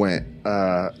it and went,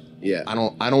 I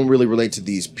don't really relate to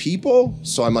these people,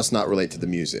 so I must not relate to the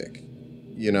music,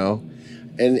 you know?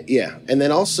 And then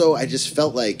also I just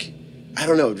felt like, I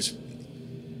don't know,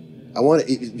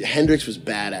 Hendrix was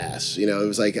badass, you know. It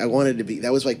was like I wanted to be.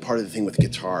 That was like part of the thing with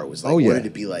guitar. Was like I wanted to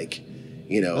be like.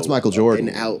 You know, that's Michael Jordan.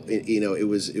 You know, it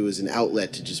was an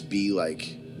outlet to just be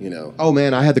like, you know. Oh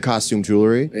man, I had the costume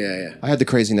jewelry. Yeah. I had the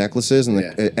crazy necklaces,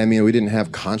 and I mean, we didn't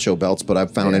have concho belts, but I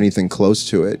found anything close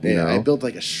to it. You know? I built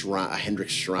like a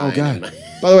Hendrix shrine. Oh god.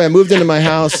 By the way, I moved into my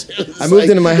house. And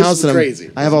crazy.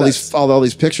 I have all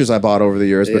these pictures I bought over the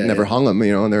years, but never hung them.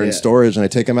 You know, and they're in storage, and I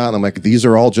take them out, and I'm like, these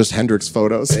are all just Hendrix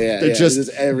photos. They're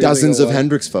just dozens of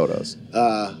Hendrix photos.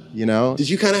 You know. Did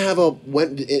you kind of have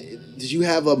did you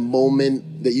have a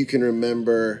moment that you can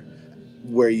remember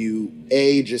where you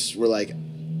just were like,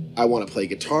 I want to play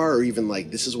guitar, or even like,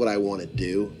 this is what I want to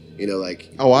do? You know, like.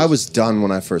 Oh, I was done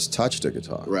when I first touched a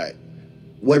guitar. Right.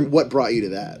 What brought you to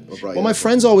that? Well, my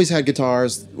friends always had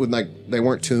guitars with like they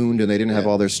weren't tuned and they didn't have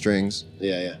all their strings.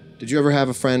 Yeah. Did you ever have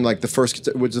a friend like the first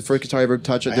guitar you ever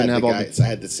touched? It didn't have all. I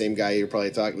had the same guy you're probably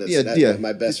talking about.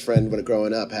 My best friend when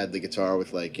growing up had the guitar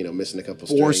with like, you know, missing a couple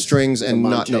strings. 4 strings and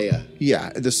not.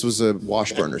 This was a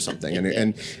Washburn or something,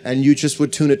 and you just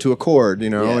would tune it to a chord, you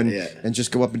know, and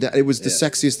just go up and down. It was the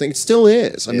sexiest thing. It still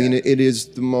is. I mean, it is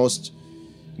the most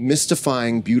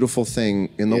mystifying, beautiful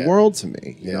thing in the world to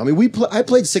me. You know, I mean, I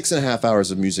played 6.5 hours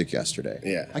of music yesterday.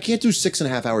 Yeah, I can't do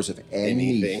 6.5 hours of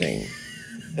anything.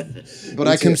 But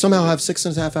I can somehow have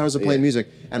 6.5 hours of playing music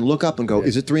and look up and go,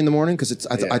 is it 3 a.m? Because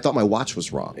I thought my watch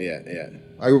was wrong.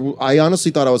 I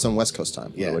honestly thought I was on West Coast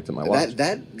time when I looked at my watch.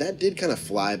 That did kind of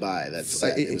fly by.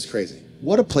 It was crazy.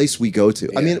 what a place we go to.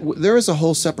 I mean, there is a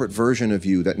whole separate version of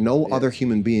you that no other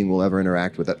human being will ever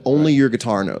interact with, that only your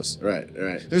guitar knows. Right.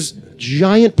 There's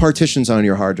giant partitions on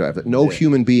your hard drive that no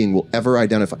human being will ever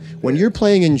identify. When you're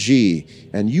playing in G,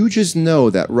 and you just know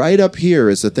that right up here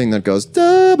is the thing that goes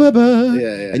da ba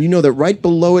ba, and you know that right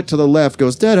below it to the left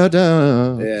goes da da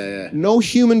da. No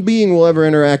human being will ever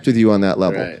interact with you on that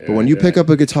level. But when you pick up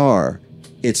a guitar,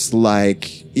 it's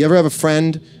like, you ever have a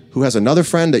friend who has another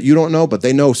friend that you don't know, but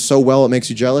they know so well it makes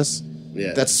you jealous?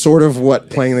 Yeah. That's sort of what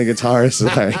playing the guitar is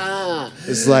like.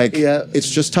 It's like,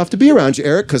 it's just tough to be around you,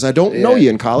 Eric, because I don't know you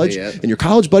in college, and your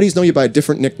college buddies know you by a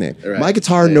different nickname. My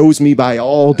guitar knows me by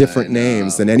all different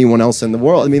names than anyone else in the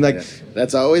world. I mean, like...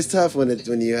 That's always tough when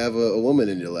you have a woman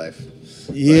in your life.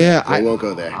 Yeah, I won't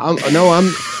go there.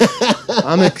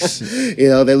 You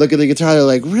know, they look at the guitar, they're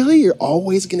like, really? You're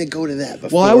always going to go to that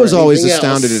before I was always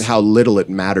astounded else? at how little it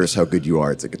matters how good you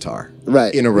are at the guitar.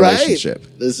 Right. In a relationship.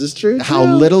 Right. This is true. How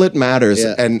little it matters.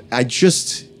 Yeah. And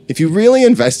if you really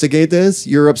investigate this,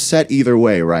 you're upset either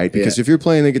way, right? Because if you're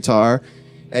playing the guitar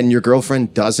and your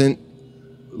girlfriend doesn't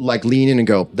like lean in and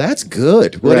go, that's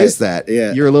good. What is that?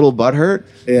 Yeah. You're a little butthurt.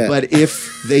 Yeah. But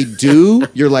if they do,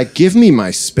 you're like, give me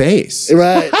my space.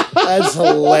 Right. That's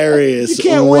hilarious. You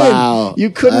can't win.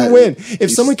 You couldn't win.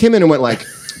 If someone came in and went like,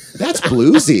 that's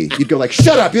bluesy, you'd go like,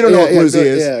 shut up. You don't know what bluesy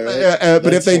is. Right.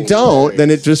 But if they don't, then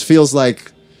it just feels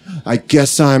like, I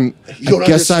guess I'm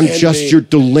just your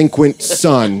delinquent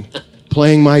son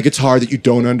playing my guitar that you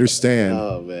don't understand.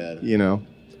 Oh man. You know?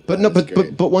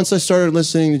 But once I started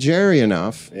listening to Jerry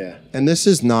enough, and this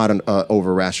is not an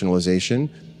over rationalization,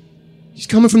 he's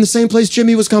coming from the same place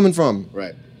Jimmy was coming from.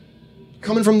 Right.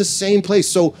 Coming from the same place.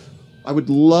 So I would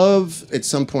love at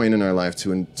some point in our life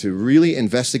to really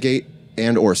investigate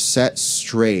and or set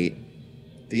straight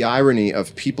the irony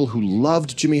of people who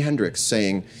loved Jimi Hendrix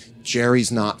saying,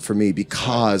 Jerry's not for me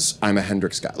because I'm a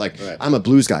Hendrix guy. Like, I'm a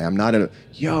blues guy. I'm not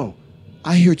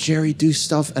I hear Jerry do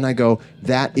stuff and I go,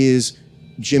 that is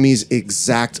Jimmy's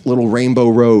exact little rainbow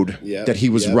road that he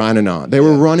was running on. They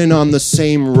were running on the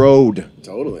same road.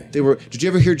 Totally. Did you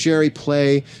ever hear Jerry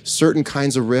play certain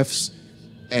kinds of riffs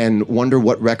and wonder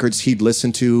what records he'd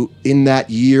listen to in that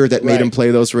year that made him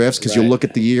play those riffs? Because you'll look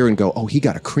at the year and go, oh, he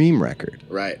got a Cream record.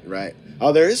 Right.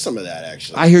 Oh, there is some of that,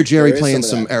 actually. I hear Jerry playing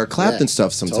some Eric Clapton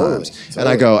stuff sometimes.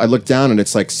 Totally. And I look down and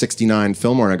it's like 69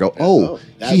 Fillmore and I go,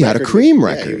 he had a Cream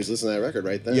record. Yeah, he was listening to that record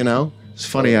right there. You know? It's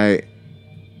funny,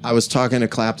 I was talking to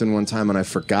Clapton one time and I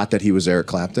forgot that he was Eric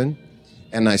Clapton.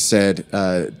 And I said,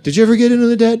 did you ever get into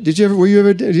the Dead? Did you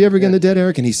ever get in the Dead,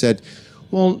 Eric? And he said,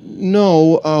 well,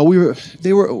 no, we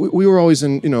were always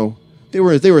in, they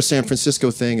were a San Francisco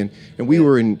thing and we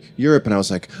were in Europe. And I was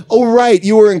like, oh, right,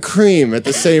 you were in Cream at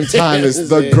the same time as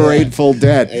the Grateful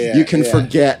Dead. You can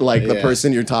forget the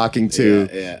person you're talking to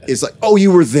is like, oh,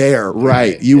 you were there.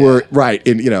 Right. You were right.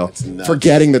 And,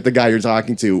 forgetting that the guy you're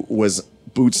talking to was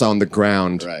boots on the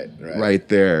ground right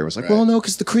there. It was like, well, no,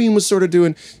 because the Cream was sort of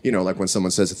doing, like when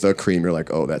someone says the Cream, you're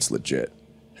like, oh, that's legit.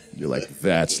 You're like,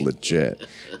 that's legit.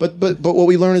 But what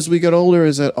we learn as we get older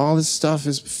is that all this stuff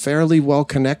is fairly well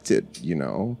connected,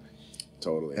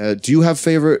 Totally. Do you have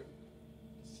favorite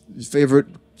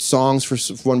songs for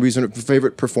one reason,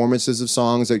 favorite performances of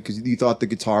songs that you thought the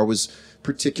guitar was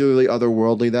particularly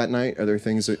otherworldly that night? Are there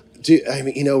things that... I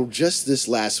mean, just this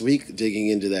last week, digging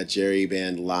into that Jerry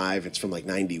band live, it's from like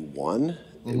 91,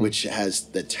 which has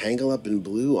the Tangle Up in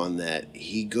Blue on that.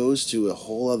 He goes to a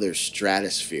whole other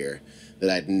stratosphere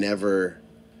that I'd never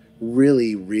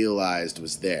really realized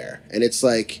was there. And it's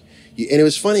like, and it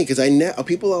was funny because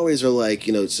people always are like,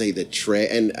 say that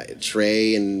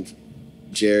Trey and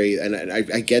Jerry, and I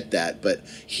get that, but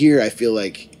here I feel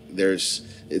like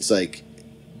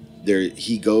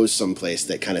he goes someplace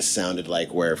that kind of sounded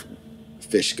like where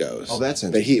Fish goes. Oh, that's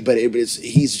interesting. But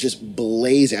he's just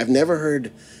blazing. I've never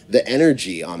heard the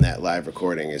energy on that live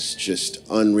recording is just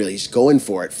unreal. He's going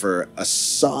for it for a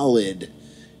solid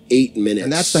 8 minutes.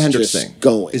 And that's the Hendrix thing.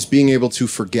 Is being able to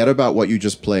forget about what you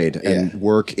just played and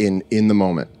work in the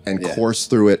moment and course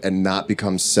through it and not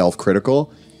become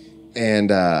self-critical.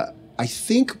 And I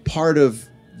think part of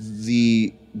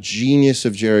the genius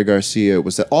of Jerry Garcia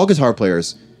was that all guitar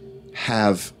players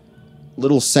have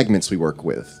little segments we work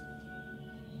with.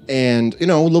 And,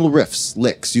 little riffs,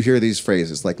 licks. You hear these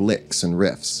phrases like licks and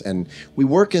riffs. And we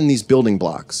work in these building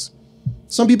blocks.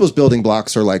 Some people's building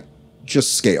blocks are like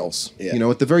just scales. Yeah.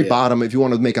 At the very bottom, if you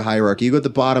want to make a hierarchy, you go at the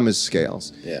bottom is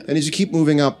scales. Yeah. And as you keep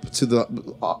moving up to the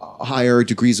higher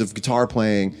degrees of guitar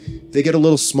playing, they get a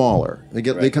little smaller.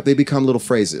 They become little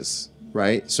phrases.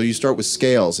 right? So you start with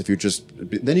scales. If you're just,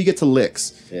 then you get to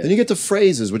licks. Yeah. Then you get to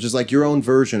phrases, which is like your own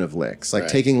version of licks, like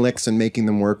Right. taking licks and making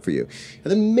them work for you.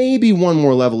 And then maybe one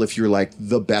more level, if you're like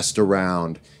the best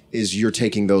around, is you're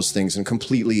taking those things and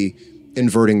completely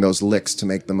inverting those licks to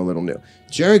make them a little new.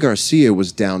 Jerry Garcia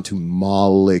was down to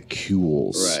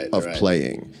molecules of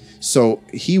playing. So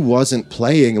he wasn't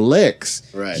playing licks.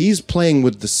 Right. He's playing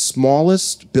with the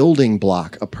smallest building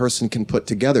block a person can put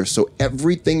together. So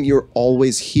everything you're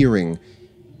always hearing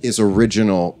is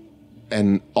original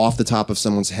and off the top of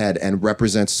someone's head and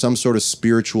represents some sort of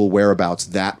spiritual whereabouts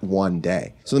that one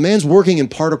day. So the man's working in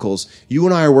particles. You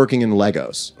and I are working in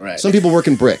Legos. Right. Some people work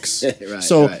in bricks. Right,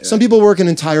 so right. some people work in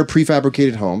entire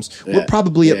prefabricated homes. We're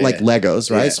probably at like Legos,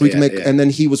 right? Yeah, so we can make, yeah. and then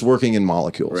he was working in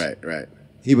molecules. Right.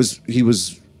 He was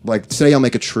like, today I'll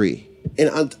make a tree.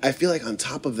 And I feel like on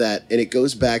top of that, and it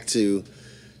goes back to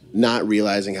not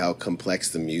realizing how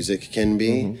complex the music can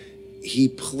be, he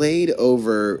played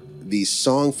over these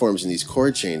song forms and these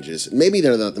chord changes. Maybe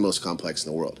they're not the most complex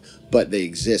in the world, but they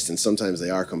exist, and sometimes they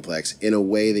are complex in a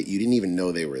way that you didn't even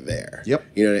know they were there. Yep.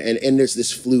 You know, and there's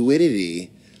this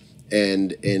fluidity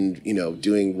and you know,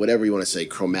 doing whatever you want to say,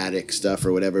 chromatic stuff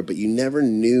or whatever, but you never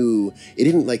knew. It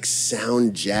didn't like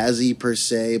sound jazzy per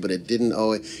se, but it didn't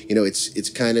always, you know, it's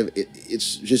kind of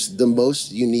it's just the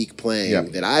most unique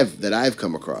playing that I've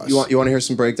come across. You want to hear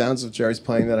some breakdowns of Jerry's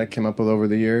playing that I came up with over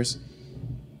the years?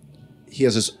 He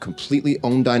has his completely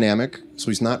own dynamic, so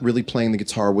he's not really playing the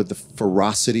guitar with the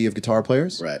ferocity of guitar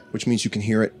players, Right. which means you can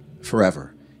hear it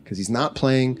forever, because he's not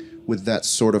playing with that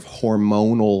sort of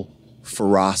hormonal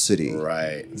ferocity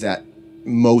Right. that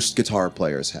most guitar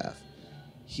players have.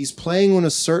 He's playing on a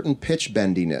certain pitch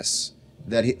bendiness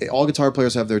that all guitar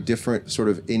players have their different sort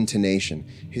of intonation.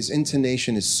 His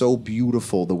intonation is so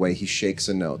beautiful, the way he shakes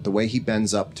a note, the way he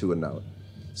bends up to a note.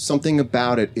 Something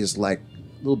about it is like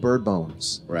little bird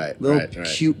bones. Right, Little right.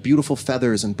 cute, beautiful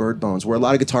feathers and bird bones, where a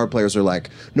lot of guitar players are like,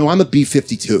 no, I'm a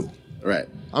B-52. Right.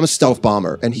 I'm a stealth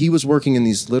bomber. And he was working in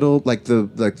these little, like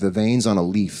the veins on a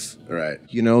leaf. Right.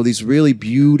 You know, these really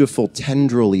beautiful,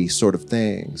 tendrily sort of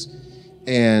things.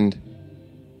 And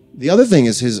the other thing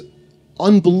is his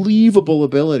unbelievable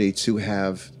ability to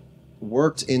have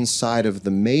worked inside of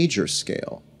the major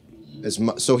scale.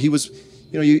 So he was,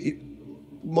 you know,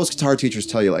 most guitar teachers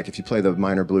tell you, like, if you play the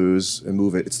minor blues and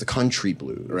move it, it's the country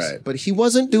blues. Right. But he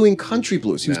wasn't doing country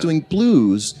blues. He was doing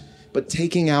blues, but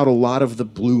taking out a lot of the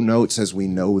blue notes as we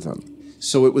know them.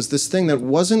 So it was this thing that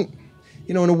wasn't,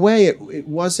 you know, in a way, it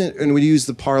wasn't, and we use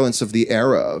the parlance of the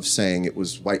era of saying it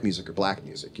was white music or black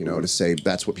music, you know, to say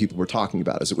that's what people were talking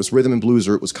about, is it was rhythm and blues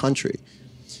or it was country.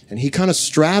 And he kind of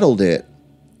straddled it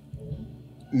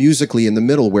musically in the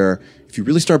middle, where if you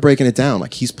really start breaking it down,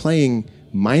 like he's playing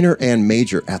minor and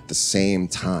major at the same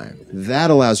time. That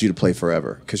allows you to play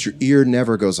forever, because your ear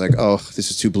never goes like, oh,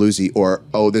 this is too bluesy, or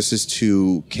oh, this is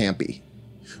too campy,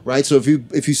 right? So if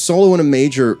you solo in a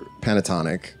major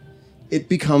pentatonic, it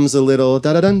becomes a little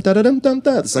da da dum da da dum dum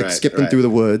da. It's like skipping through the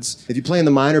woods. If you play in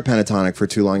the minor pentatonic for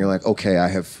too long, you're like, okay,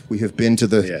 we have been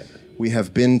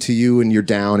to you, and you're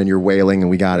down and you're wailing, and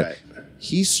we got it.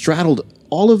 He straddled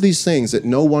all of these things that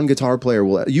no one guitar player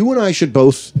will. You and I should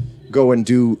both go and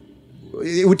do.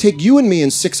 It would take you and me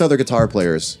and 6 other guitar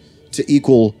players to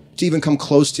even come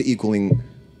close to equaling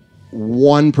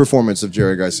one performance of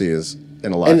Jerry Garcia's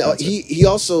in a live concert. And he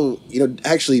also, you know,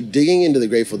 actually digging into the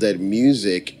Grateful Dead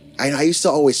music, I used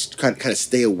to always kind of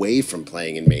stay away from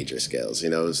playing in major scales. You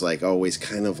know, it was like always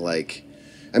kind of like,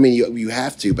 I mean, you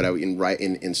have to, but in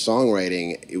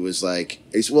songwriting, it was like,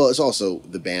 it's also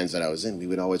the bands that I was in. We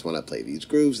would always want to play these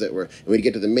grooves that were, and we'd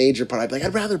get to the major part, I'd be like,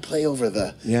 I'd rather play over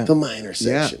the minor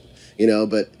section. You know,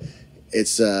 but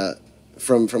it's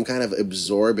from kind of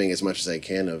absorbing as much as I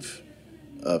can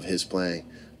of his playing.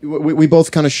 We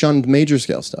both kind of shunned major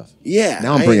scale stuff. Yeah.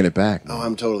 Now I'm bringing it back. Oh,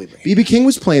 I'm totally bringing it B.B. King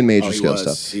was playing major scale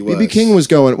stuff. B.B. King was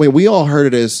going, we all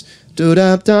heard it as do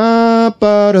da da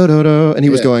ba da da da, and he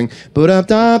was going ba da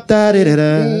da da da da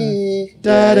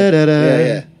da da da.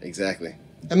 Yeah, exactly.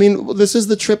 I mean, this is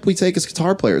the trip we take as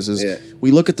guitar players, is we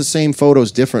look at the same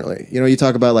photos differently. You know, you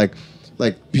talk about like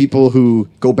people who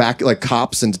go back, like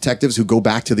cops and detectives who go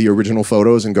back to the original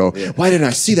photos and go, why didn't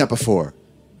I see that before?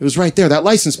 It was right there, that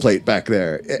license plate back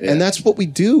there. And that's what we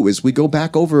do, is we go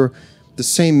back over the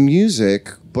same music,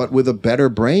 but with a better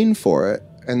brain for it.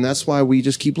 And that's why we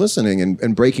just keep listening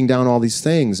and breaking down all these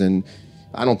things. And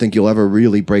I don't think you'll ever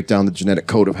really break down the genetic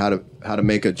code of how to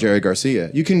make a Jerry Garcia.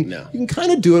 You can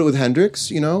kind of do it with Hendrix,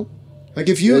 you know? Like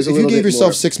if you gave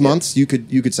yourself 6 months, you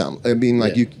could sound. I mean,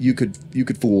 like you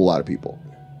could fool a lot of people.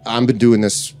 I've been doing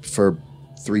this for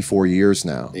 3-4 years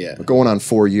now. Yeah. But going on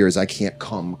 4 years, I can't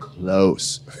come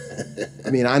close. I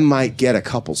mean, I might get a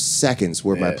couple seconds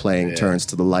where my playing turns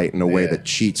to the light in a way that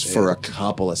cheats for a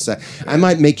couple of seconds. I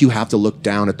might make you have to look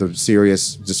down at the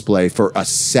Sirius display for a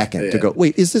second to go,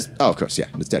 wait, is this? Oh, of course,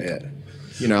 it's dead. Yeah.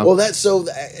 You know? Well, that's so.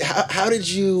 How did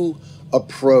you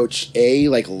approach A,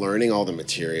 like learning all the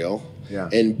material,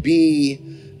 and B,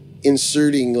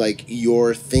 inserting like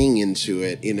your thing into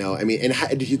it? You know, I mean, and how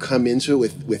did you come into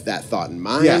it with that thought in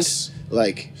mind? Yes.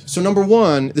 Like, so number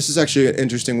one, this is actually an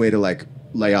interesting way to like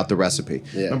lay out the recipe.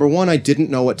 Yeah. Number one, I didn't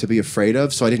know what to be afraid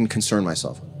of, so I didn't concern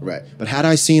myself. Right. But had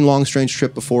I seen Long Strange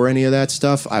Trip before any of that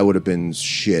stuff, I would have been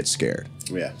shit scared.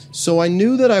 Yeah. So I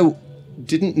knew that I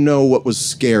didn't know what was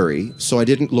scary, so I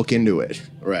didn't look into it.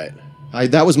 Right.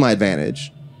 That was my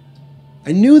advantage.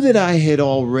 I knew that I had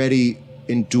already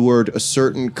endured a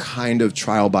certain kind of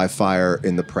trial by fire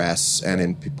in the press and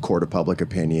in court of public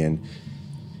opinion,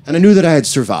 and I knew that I had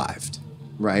survived,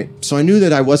 right? So I knew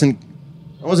that I wasn't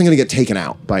going to get taken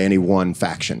out by any one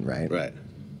faction, right? Right.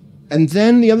 And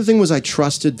then the other thing was I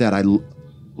trusted that I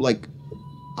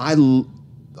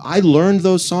learned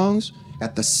those songs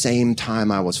at the same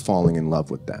time I was falling in love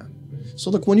with them.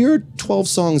 So look, when you're 12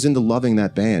 songs into loving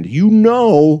that band, you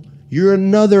know you're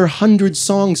another 100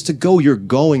 songs to go you're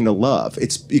going to love.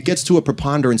 It gets to a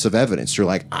preponderance of evidence. You're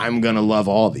like, I'm going to love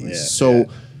all these.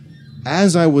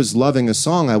 As I was loving a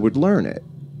song, I would learn it.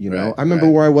 You know, Right, I remember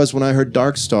where I was when I heard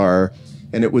Dark Star,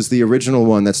 and it was the original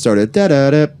one that started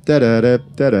da-da-da, da-da-da,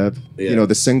 da-da, you know,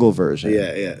 the single version.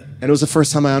 Yeah, yeah. And it was the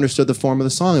first time I understood the form of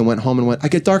the song and went home and went, I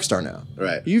get Dark Star now.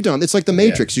 Right. You've done, it's like the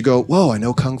Matrix. You go, whoa, I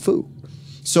know Kung Fu.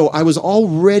 So I was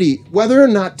already, whether or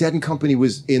not Dead and Company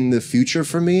was in the future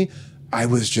for me, I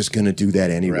was just going to do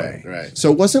that anyway. Right.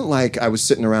 So it wasn't like I was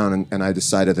sitting around and I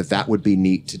decided that would be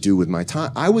neat to do with my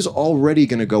time. I was already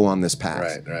going to go on this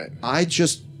path. Right. I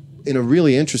just, in a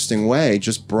really interesting way,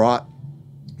 just brought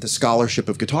the scholarship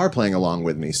of guitar playing along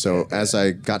with me. So as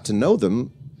I got to know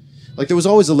them, like there was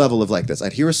always a level of like this.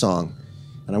 I'd hear a song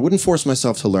and I wouldn't force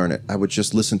myself to learn it. I would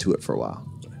just listen to it for a while.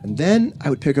 And then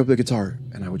I would pick up the guitar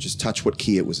and I would just touch what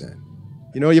key it was in.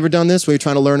 You know, you ever done this where you're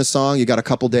trying to learn a song, you got a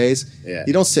couple days? Yeah.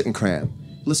 You don't sit and cram.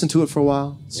 Listen to it for a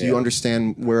while so you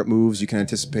understand where it moves, you can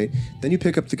anticipate. Then you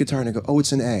pick up the guitar and go, oh,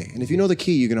 it's an A. And if you know the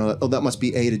key, you know, oh, that must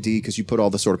be A to D because you put all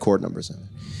the sort of chord numbers in it.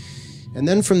 And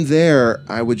then from there,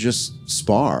 I would just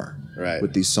spar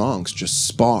with these songs, just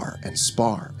spar and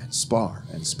spar and spar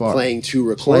and spar. Playing two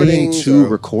recordings.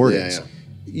 Yeah.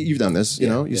 You've done this, you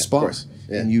know, you spar. Of course.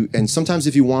 Yeah. And sometimes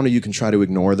if you want to, you can try to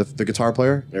ignore the guitar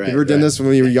player. Right, Have you ever done this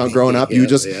when you were young, growing up? You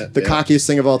just, the yeah. cockiest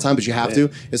thing of all time, but you have to.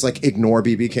 It's like ignore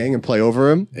B.B. King and play over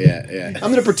him. Yeah. I'm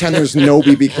going to pretend there's no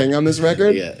B.B. King on this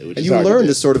record. Which and you learn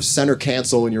to sort of center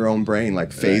cancel in your own brain,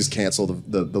 like phase cancel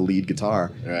the lead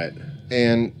guitar. Right.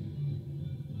 And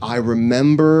I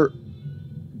remember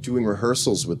doing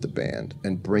rehearsals with the band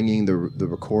and bringing the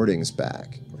recordings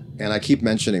back. And I keep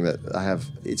mentioning that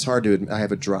it's hard to admit, I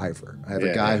have a driver. I have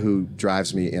a guy who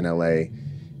drives me in LA,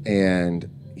 and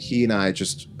he and I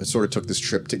just sort of took this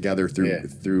trip together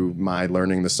through my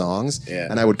learning the songs. Yeah.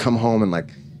 And I would come home and like,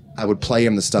 I would play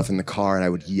him the stuff in the car and I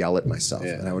would yell at myself.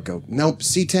 And I would go, nope,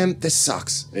 see Tim, this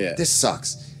sucks. This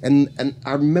sucks. And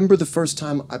I remember the first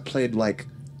time I played like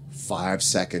 5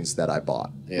 seconds that I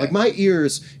bought. Like my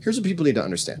ears, here's what people need to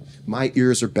understand. My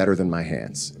ears are better than my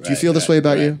hands. Do you feel this way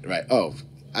about you? Right. Oh,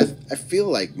 I feel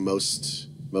like most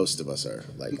of us are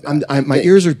like that. My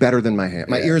ears are better than my hands.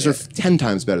 My ears are 10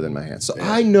 times better than my hands. So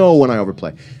I know when I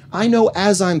overplay. I know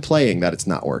as I'm playing that it's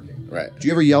not working. Right. Do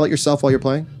you ever yell at yourself while you're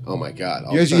playing? Oh my God.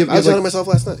 You I was yelling at myself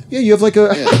last night. Yeah, you have like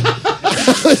a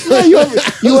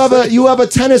you have a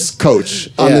tennis coach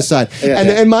on the side.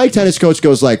 And my tennis coach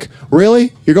goes like,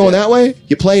 really? You're going that way?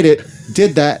 You played it,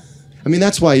 did that. I mean,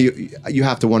 that's why you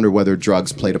have to wonder whether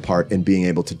drugs played a part in being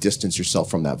able to distance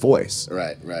yourself from that voice.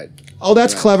 Right. Oh,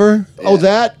 that's clever. Yeah. Oh,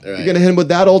 that you're gonna hit him with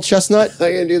that old chestnut. Are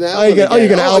you gonna do that? You're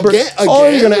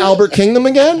gonna Albert King them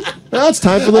again? Now it's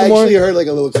time for a little more. I actually heard like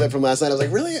a little clip from last night. I was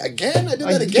like, really? Again? I did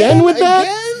that again with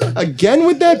that? Again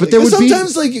with that? But there would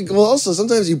sometimes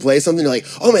sometimes you play something, you're like,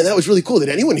 oh man, that was really cool. Did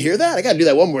anyone hear that? I gotta do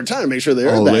that one more time to make sure they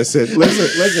heard that.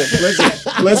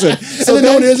 Listen. So then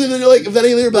no one hears it, and you're like, then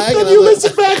you hear back, and you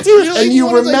listen back to it, and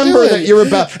you remember that you're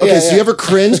about. Okay, so you ever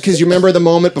cringe because you remember the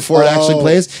moment before it actually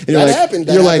plays, and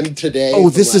you're like, today. Oh,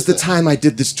 this is the time I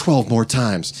did this 12 more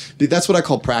times. That's what I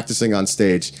call practicing on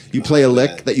stage. You play a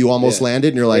lick that you almost landed,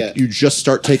 and you're like, you just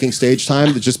start taking stage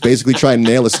time to just basically try and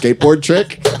nail a skateboard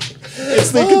trick.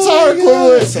 It's the guitar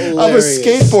equivalent of a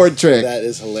skateboard trick. That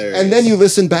is hilarious. And then you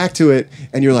listen back to it,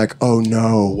 and you're like, "Oh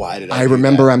no! Why did I I do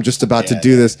remember that? I'm just about to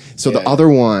do this." So the other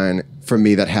one for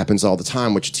me that happens all the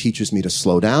time, which teaches me to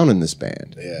slow down in this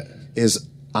band, is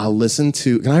I'll listen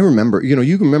to. And I remember,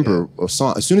 you remember a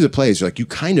song as soon as it plays. You're like, you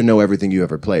kind of know everything you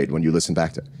ever played when you listen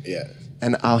back to it. Yeah.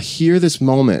 And I'll hear this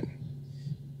moment,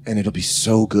 and it'll be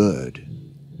so good,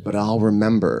 but I'll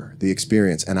remember the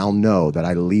experience, and I'll know that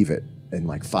I leave it in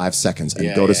like 5 seconds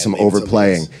and go to some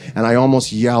overplaying, and I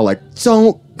almost yell like,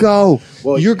 "Don't go!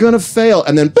 Well, you're gonna fail!"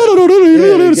 And then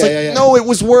it's like, no, it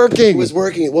was working. It was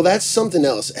working. Well, that's something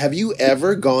else. Have you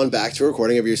ever gone back to a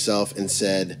recording of yourself and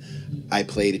said, "I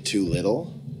played too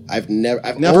little"? I've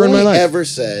never in my life ever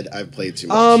said I've played too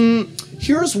much.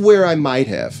 Here's where I might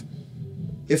have.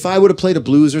 If I would have played a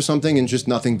blues or something and just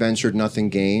nothing ventured, nothing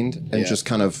gained, and just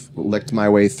kind of licked my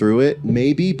way through it,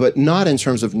 maybe, but not in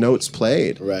terms of notes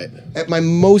played. Right. At my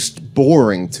most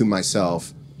boring to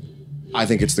myself, I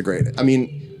think it's the greatest. I mean,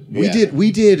 we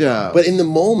did. But in the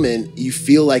moment, you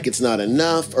feel like it's not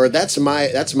enough, or that's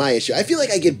my issue. I feel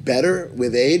like I get better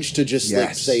with age to just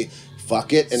like say,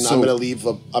 "Fuck it," and I'm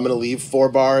gonna leave 4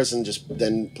 bars and just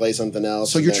then play something else.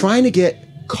 So you're trying to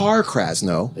get car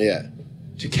Krasno Yeah.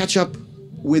 to catch up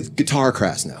with guitar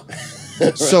Krasno.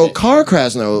 So car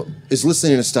Krasno is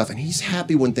listening to stuff, and he's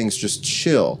happy when things just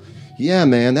chill. Yeah,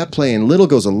 man, that playing little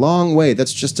goes a long way.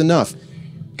 That's just enough.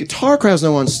 Guitar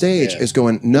Krasno on stage is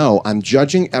going, no, I'm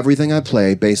judging everything I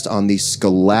play based on the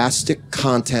scholastic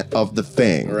content of the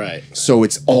thing. Right. So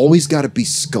it's always got to be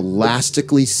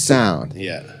scholastically sound.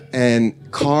 Yeah. And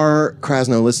Car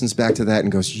Krasno listens back to that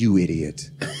and goes, "You idiot."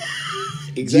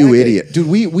 Exactly. You idiot. Dude,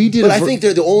 we did But I think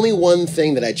they're the only one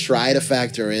thing that I try to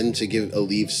factor in to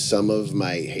alleviate some of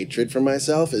my hatred for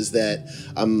myself is that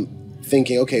I'm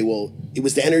thinking, okay, well, it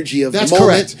was the energy of the moment.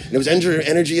 Correct. And it was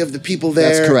energy of the people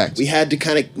there. That's correct. We had to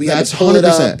had That's to pull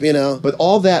 100%. it up, But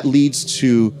all that leads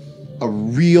to a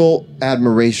real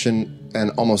admiration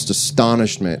and almost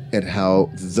astonishment at how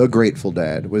the Grateful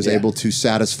Dead was able to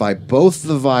satisfy both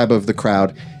the vibe of the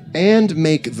crowd and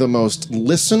make the most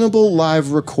listenable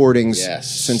live recordings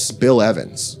since Bill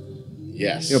Evans.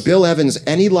 Yes. Bill Evans,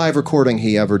 any live recording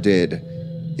he ever did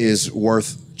is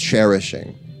worth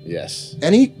cherishing. Yes.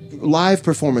 Any live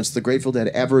performance the Grateful Dead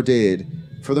ever did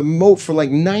for like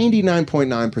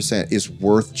 99.9% is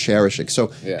worth cherishing.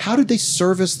 So how did they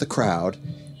service the crowd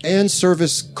and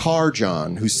service Car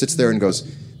John, who sits there and goes,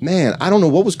 "Man, I don't know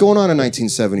what was going on in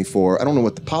 1974. I don't know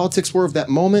what the politics were of that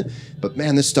moment, but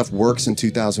man, this stuff works in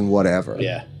 2000 whatever."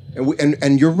 Yeah.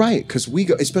 And you're right, because we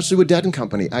go, especially with Dead and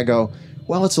Company, I go,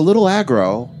 well, it's a little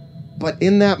aggro, but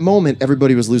in that moment,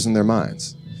 everybody was losing their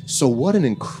minds. So what an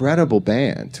incredible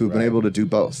band to have been able to do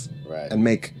both and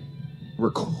make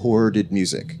recorded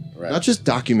music, not just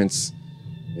documents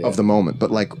of the moment,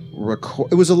 but like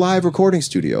it was a live recording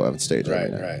studio on stage.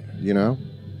 Right. You know.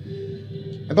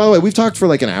 And by the way, we've talked for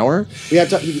like an hour, I have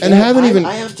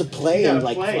to play in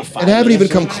like 5 and haven't even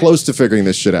minutes. come close to figuring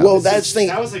this shit out. Well, that's the thing.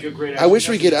 That was like a great. I wish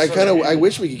we could. I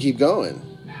wish we could keep going,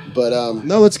 but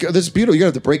no, let's go. This is beautiful. You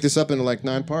have to break this up into like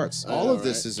 9 parts. All of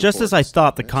this is just as I important.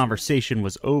 thought the conversation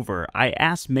was over. I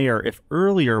asked Mayer if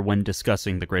earlier, when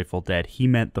discussing the Grateful Dead, he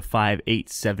meant the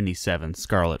 5.877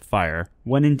 Scarlet Fire,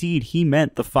 when indeed he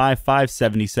meant the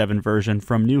 5.577 version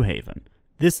from New Haven.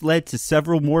 This led to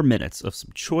several more minutes of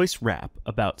some choice rap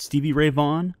about Stevie Ray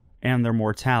Vaughan and their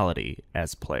mortality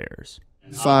as players.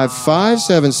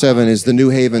 5.577 is the New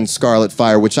Haven Scarlet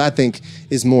Fire, which I think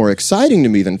is more exciting to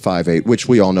me than 5.8, which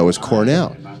we all know is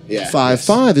Cornell. Yeah,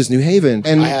 5.5 is New Haven,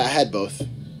 and I had both.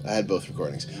 I had both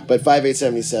recordings, but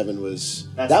 5.877 was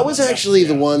actually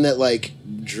the one that like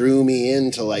drew me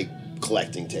into like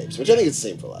collecting tapes, which I think it's the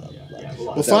same for a lot of them.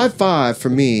 well, 5.5 for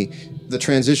me, the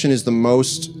transition is the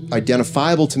most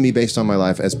identifiable to me based on my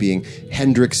life as being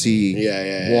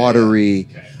Hendrixy, watery,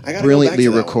 brilliantly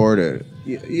recorded.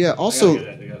 Yeah. Also,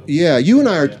 you and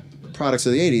I are products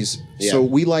of the 80s, so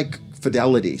we like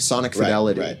fidelity, sonic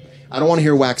fidelity. Right. I don't want to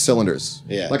hear wax cylinders.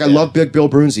 Yeah, I love Big Bill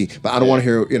Brunsey, but I don't want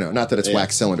to hear, not that it's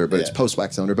wax cylinder, but it's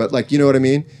post-wax cylinder, but like, you know what I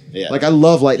mean? Yeah. Like I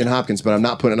love Lightning Hopkins, but I'm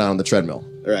not putting it on the treadmill.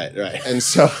 Right. And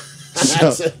so...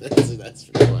 that's a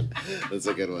good one. That's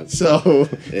a good one.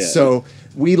 So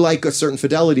we like a certain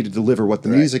fidelity to deliver what the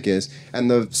music is, and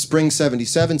the Spring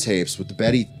 '77 tapes with the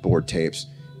Betty board tapes,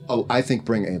 I think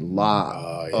bring a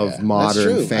lot of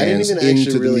modern fans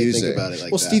into the music. Think about it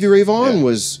like Stevie Ray Vaughan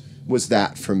was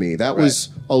that for me. That was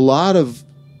a lot of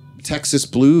Texas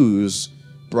blues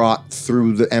brought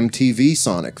through the MTV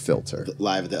Sonic filter.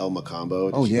 Live at the El Macambo.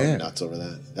 Oh, Did you yeah. go nuts over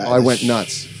that? I went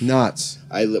nuts.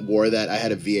 I wore that. I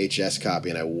had a VHS copy,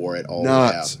 and I wore it all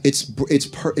Nuts. the way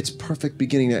out. It's perfect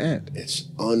beginning to end. It's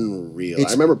unreal.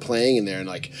 I remember playing in there, and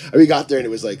we got there, and it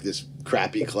was like this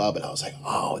crappy club, and I was like,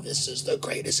 "Oh, this is the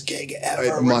greatest gig ever."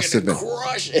 It must have been.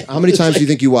 Crush it. How many times do you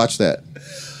think you watched that?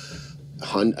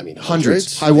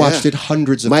 Hundreds. I watched it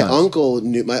hundreds of times. My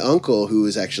uncle, who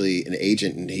was actually an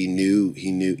agent, and he knew.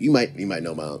 You might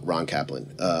know Ron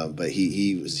Kaplan, but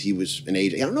he was an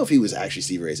agent. I don't know if he was actually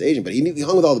Stevie Ray's agent, but he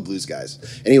hung with all the blues guys.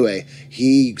 Anyway,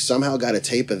 he somehow got a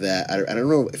tape of that. I don't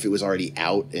know if it was already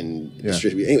out and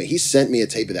distributed. Anyway, he sent me a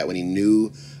tape of that when he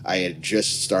knew I had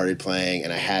just started playing,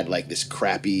 and I had like this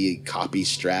crappy copy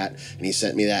Strat, and he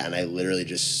sent me that, and I literally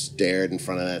just stared in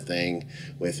front of that thing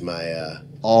with my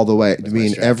all the way. I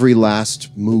mean, every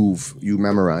last move you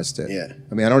memorized it. Yeah.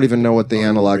 I mean, I don't even know what the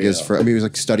analog is for. I mean, it was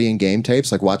like studying game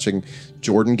tapes, like watching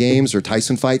Jordan games or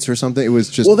Tyson fights or something. It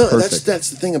was just perfect. That's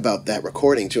the thing about that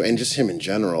recording too, and just him in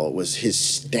general, was his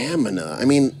stamina. I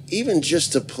mean, even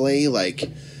just to play like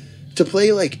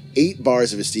 8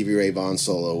 bars of a Stevie Ray Vaughan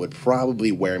solo would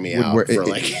probably wear me out for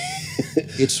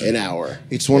it's an hour.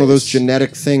 It's one of those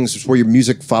genetic things where your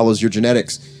music follows your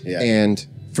genetics. Yeah. And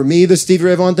for me, the Stevie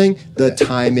Ray Vaughan thing, the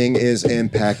timing is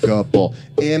impeccable.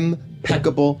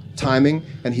 Impeccable timing,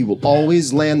 and he will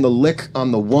always land the lick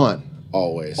on the one.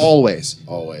 Always.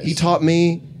 He taught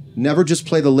me never just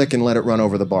play the lick and let it run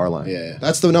over the bar line. Yeah.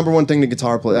 That's the number one thing to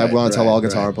guitar play. I want to tell all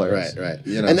guitar players. Right.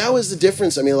 You know? And that was the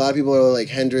difference. I mean, a lot of people are like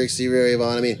Hendrix, Stevie Ray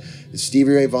Vaughan. I mean,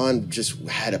 Stevie Ray Vaughan just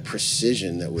had a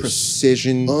precision that was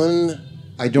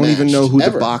I don't even know who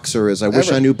the boxer is. I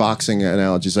wish I knew boxing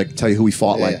analogies. I could tell you who he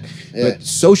fought But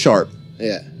so sharp.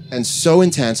 Yeah. And so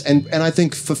intense. And I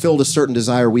think fulfilled a certain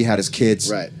desire we had as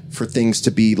kids for things to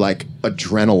be like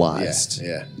adrenalized.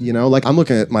 Yeah. You know, like I'm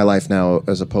looking at my life now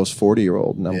as a post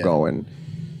 40-year-old, and I'm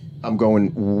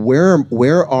going,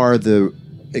 where are the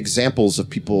examples of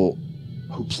people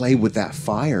who play with that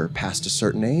fire past a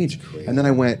certain age? And then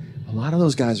I went, a lot of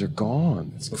those guys are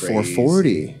gone before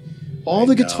 40. A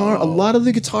lot of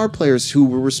the guitar players who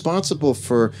were responsible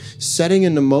for setting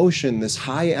into motion this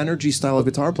high energy style of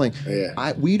guitar playing,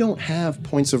 we don't have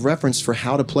points of reference for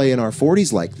how to play in our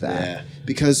 40s like that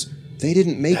because they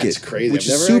didn't make That's crazy. which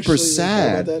I've is never super actually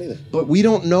sad. thought about that either. But we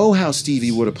don't know how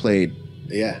Stevie would have played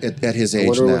at his age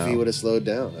now. I wonder if he would have slowed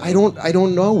down. I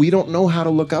don't know. We don't know how to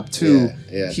look up to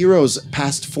heroes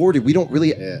past 40. We don't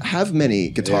really have many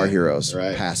guitar heroes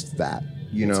past that.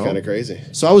 You know, it's kind of crazy.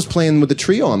 So I was playing with the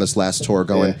trio on this last tour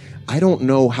going, I don't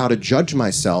know how to judge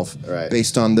myself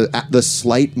based on the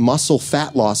slight muscle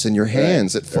fat loss in your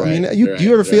hands. I mean, do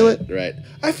you ever feel it? Right.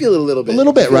 I feel it a little bit. A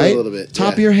little bit, right? A little bit.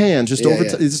 Top of your hand, just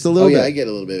just a little bit. Yeah, I get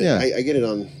a little bit. Yeah. I get it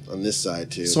on this side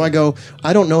too. So I go,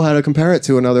 I don't know how to compare it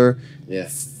to another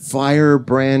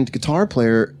firebrand guitar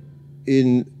player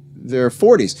in their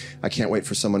 40s. I can't wait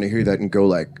for someone to hear that and go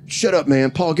like, "Shut up,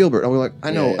 man, Paul Gilbert." I'll be like, I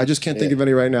know, I just can't think of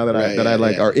any right now that I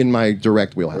like are in my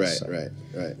direct wheelhouse. Right.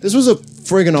 This was a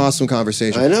friggin' awesome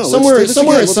conversation. I know. Somewhere Let's do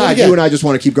this inside, again. you and I just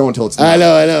want to keep going until it's done. I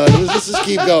know. Let's just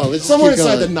keep going. Somewhere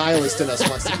inside the nihilist in us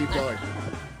wants to keep going.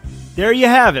 There you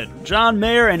have it, John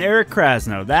Mayer and Eric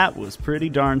Krasno. That was pretty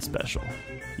darn special.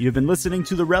 You've been listening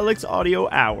to the Relix Audio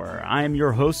Hour. I am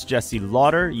your host, Jesse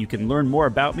Lauder. You can learn more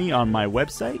about me on my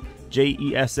website,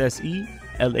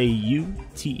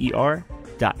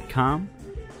 JESSELAUTER.com.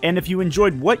 And if you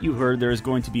enjoyed what you heard, there is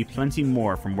going to be plenty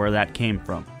more from where that came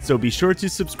from. So be sure to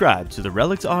subscribe to the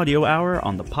Relix Audio Hour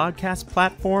on the podcast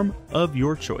platform of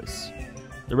your choice.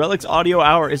 The Relix Audio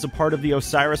Hour is a part of the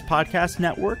Osiris Podcast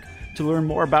Network. To learn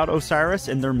more about Osiris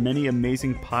and their many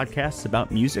amazing podcasts about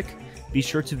music, be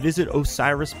sure to visit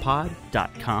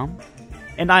osirispod.com.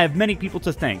 And I have many people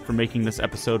to thank for making this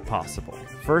episode possible.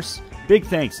 First, big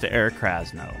thanks to Eric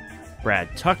Krasno,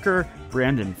 Brad Tucker,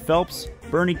 Brandon Phelps,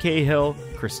 Bernie Cahill,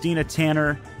 Christina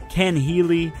Tanner, Ken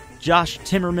Healy, Josh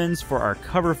Timmermans for our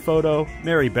cover photo,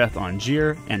 Mary Beth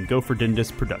Angier, and Gopher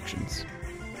Dindis Productions.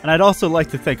 And I'd also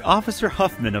like to thank Officer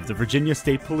Huffman of the Virginia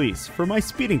State Police for my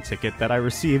speeding ticket that I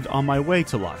received on my way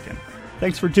to Locken.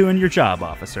 Thanks for doing your job,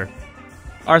 officer.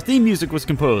 Our theme music was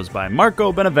composed by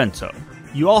Marco Benevento.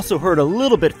 You also heard a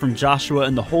little bit from Joshua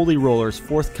and the Holy Rollers'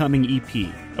 forthcoming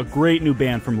EP, a great new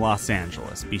band from Los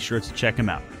Angeles. Be sure to check them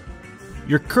out.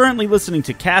 You're currently listening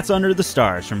to Cats Under the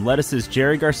Stars from Lettuce's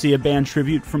Jerry Garcia Band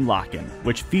tribute from Locken,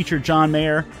 which featured John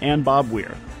Mayer and Bob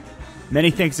Weir. Many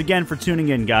thanks again for tuning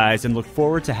in, guys, and look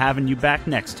forward to having you back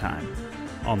next time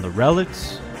on the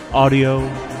Relix Audio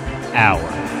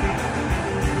Hour.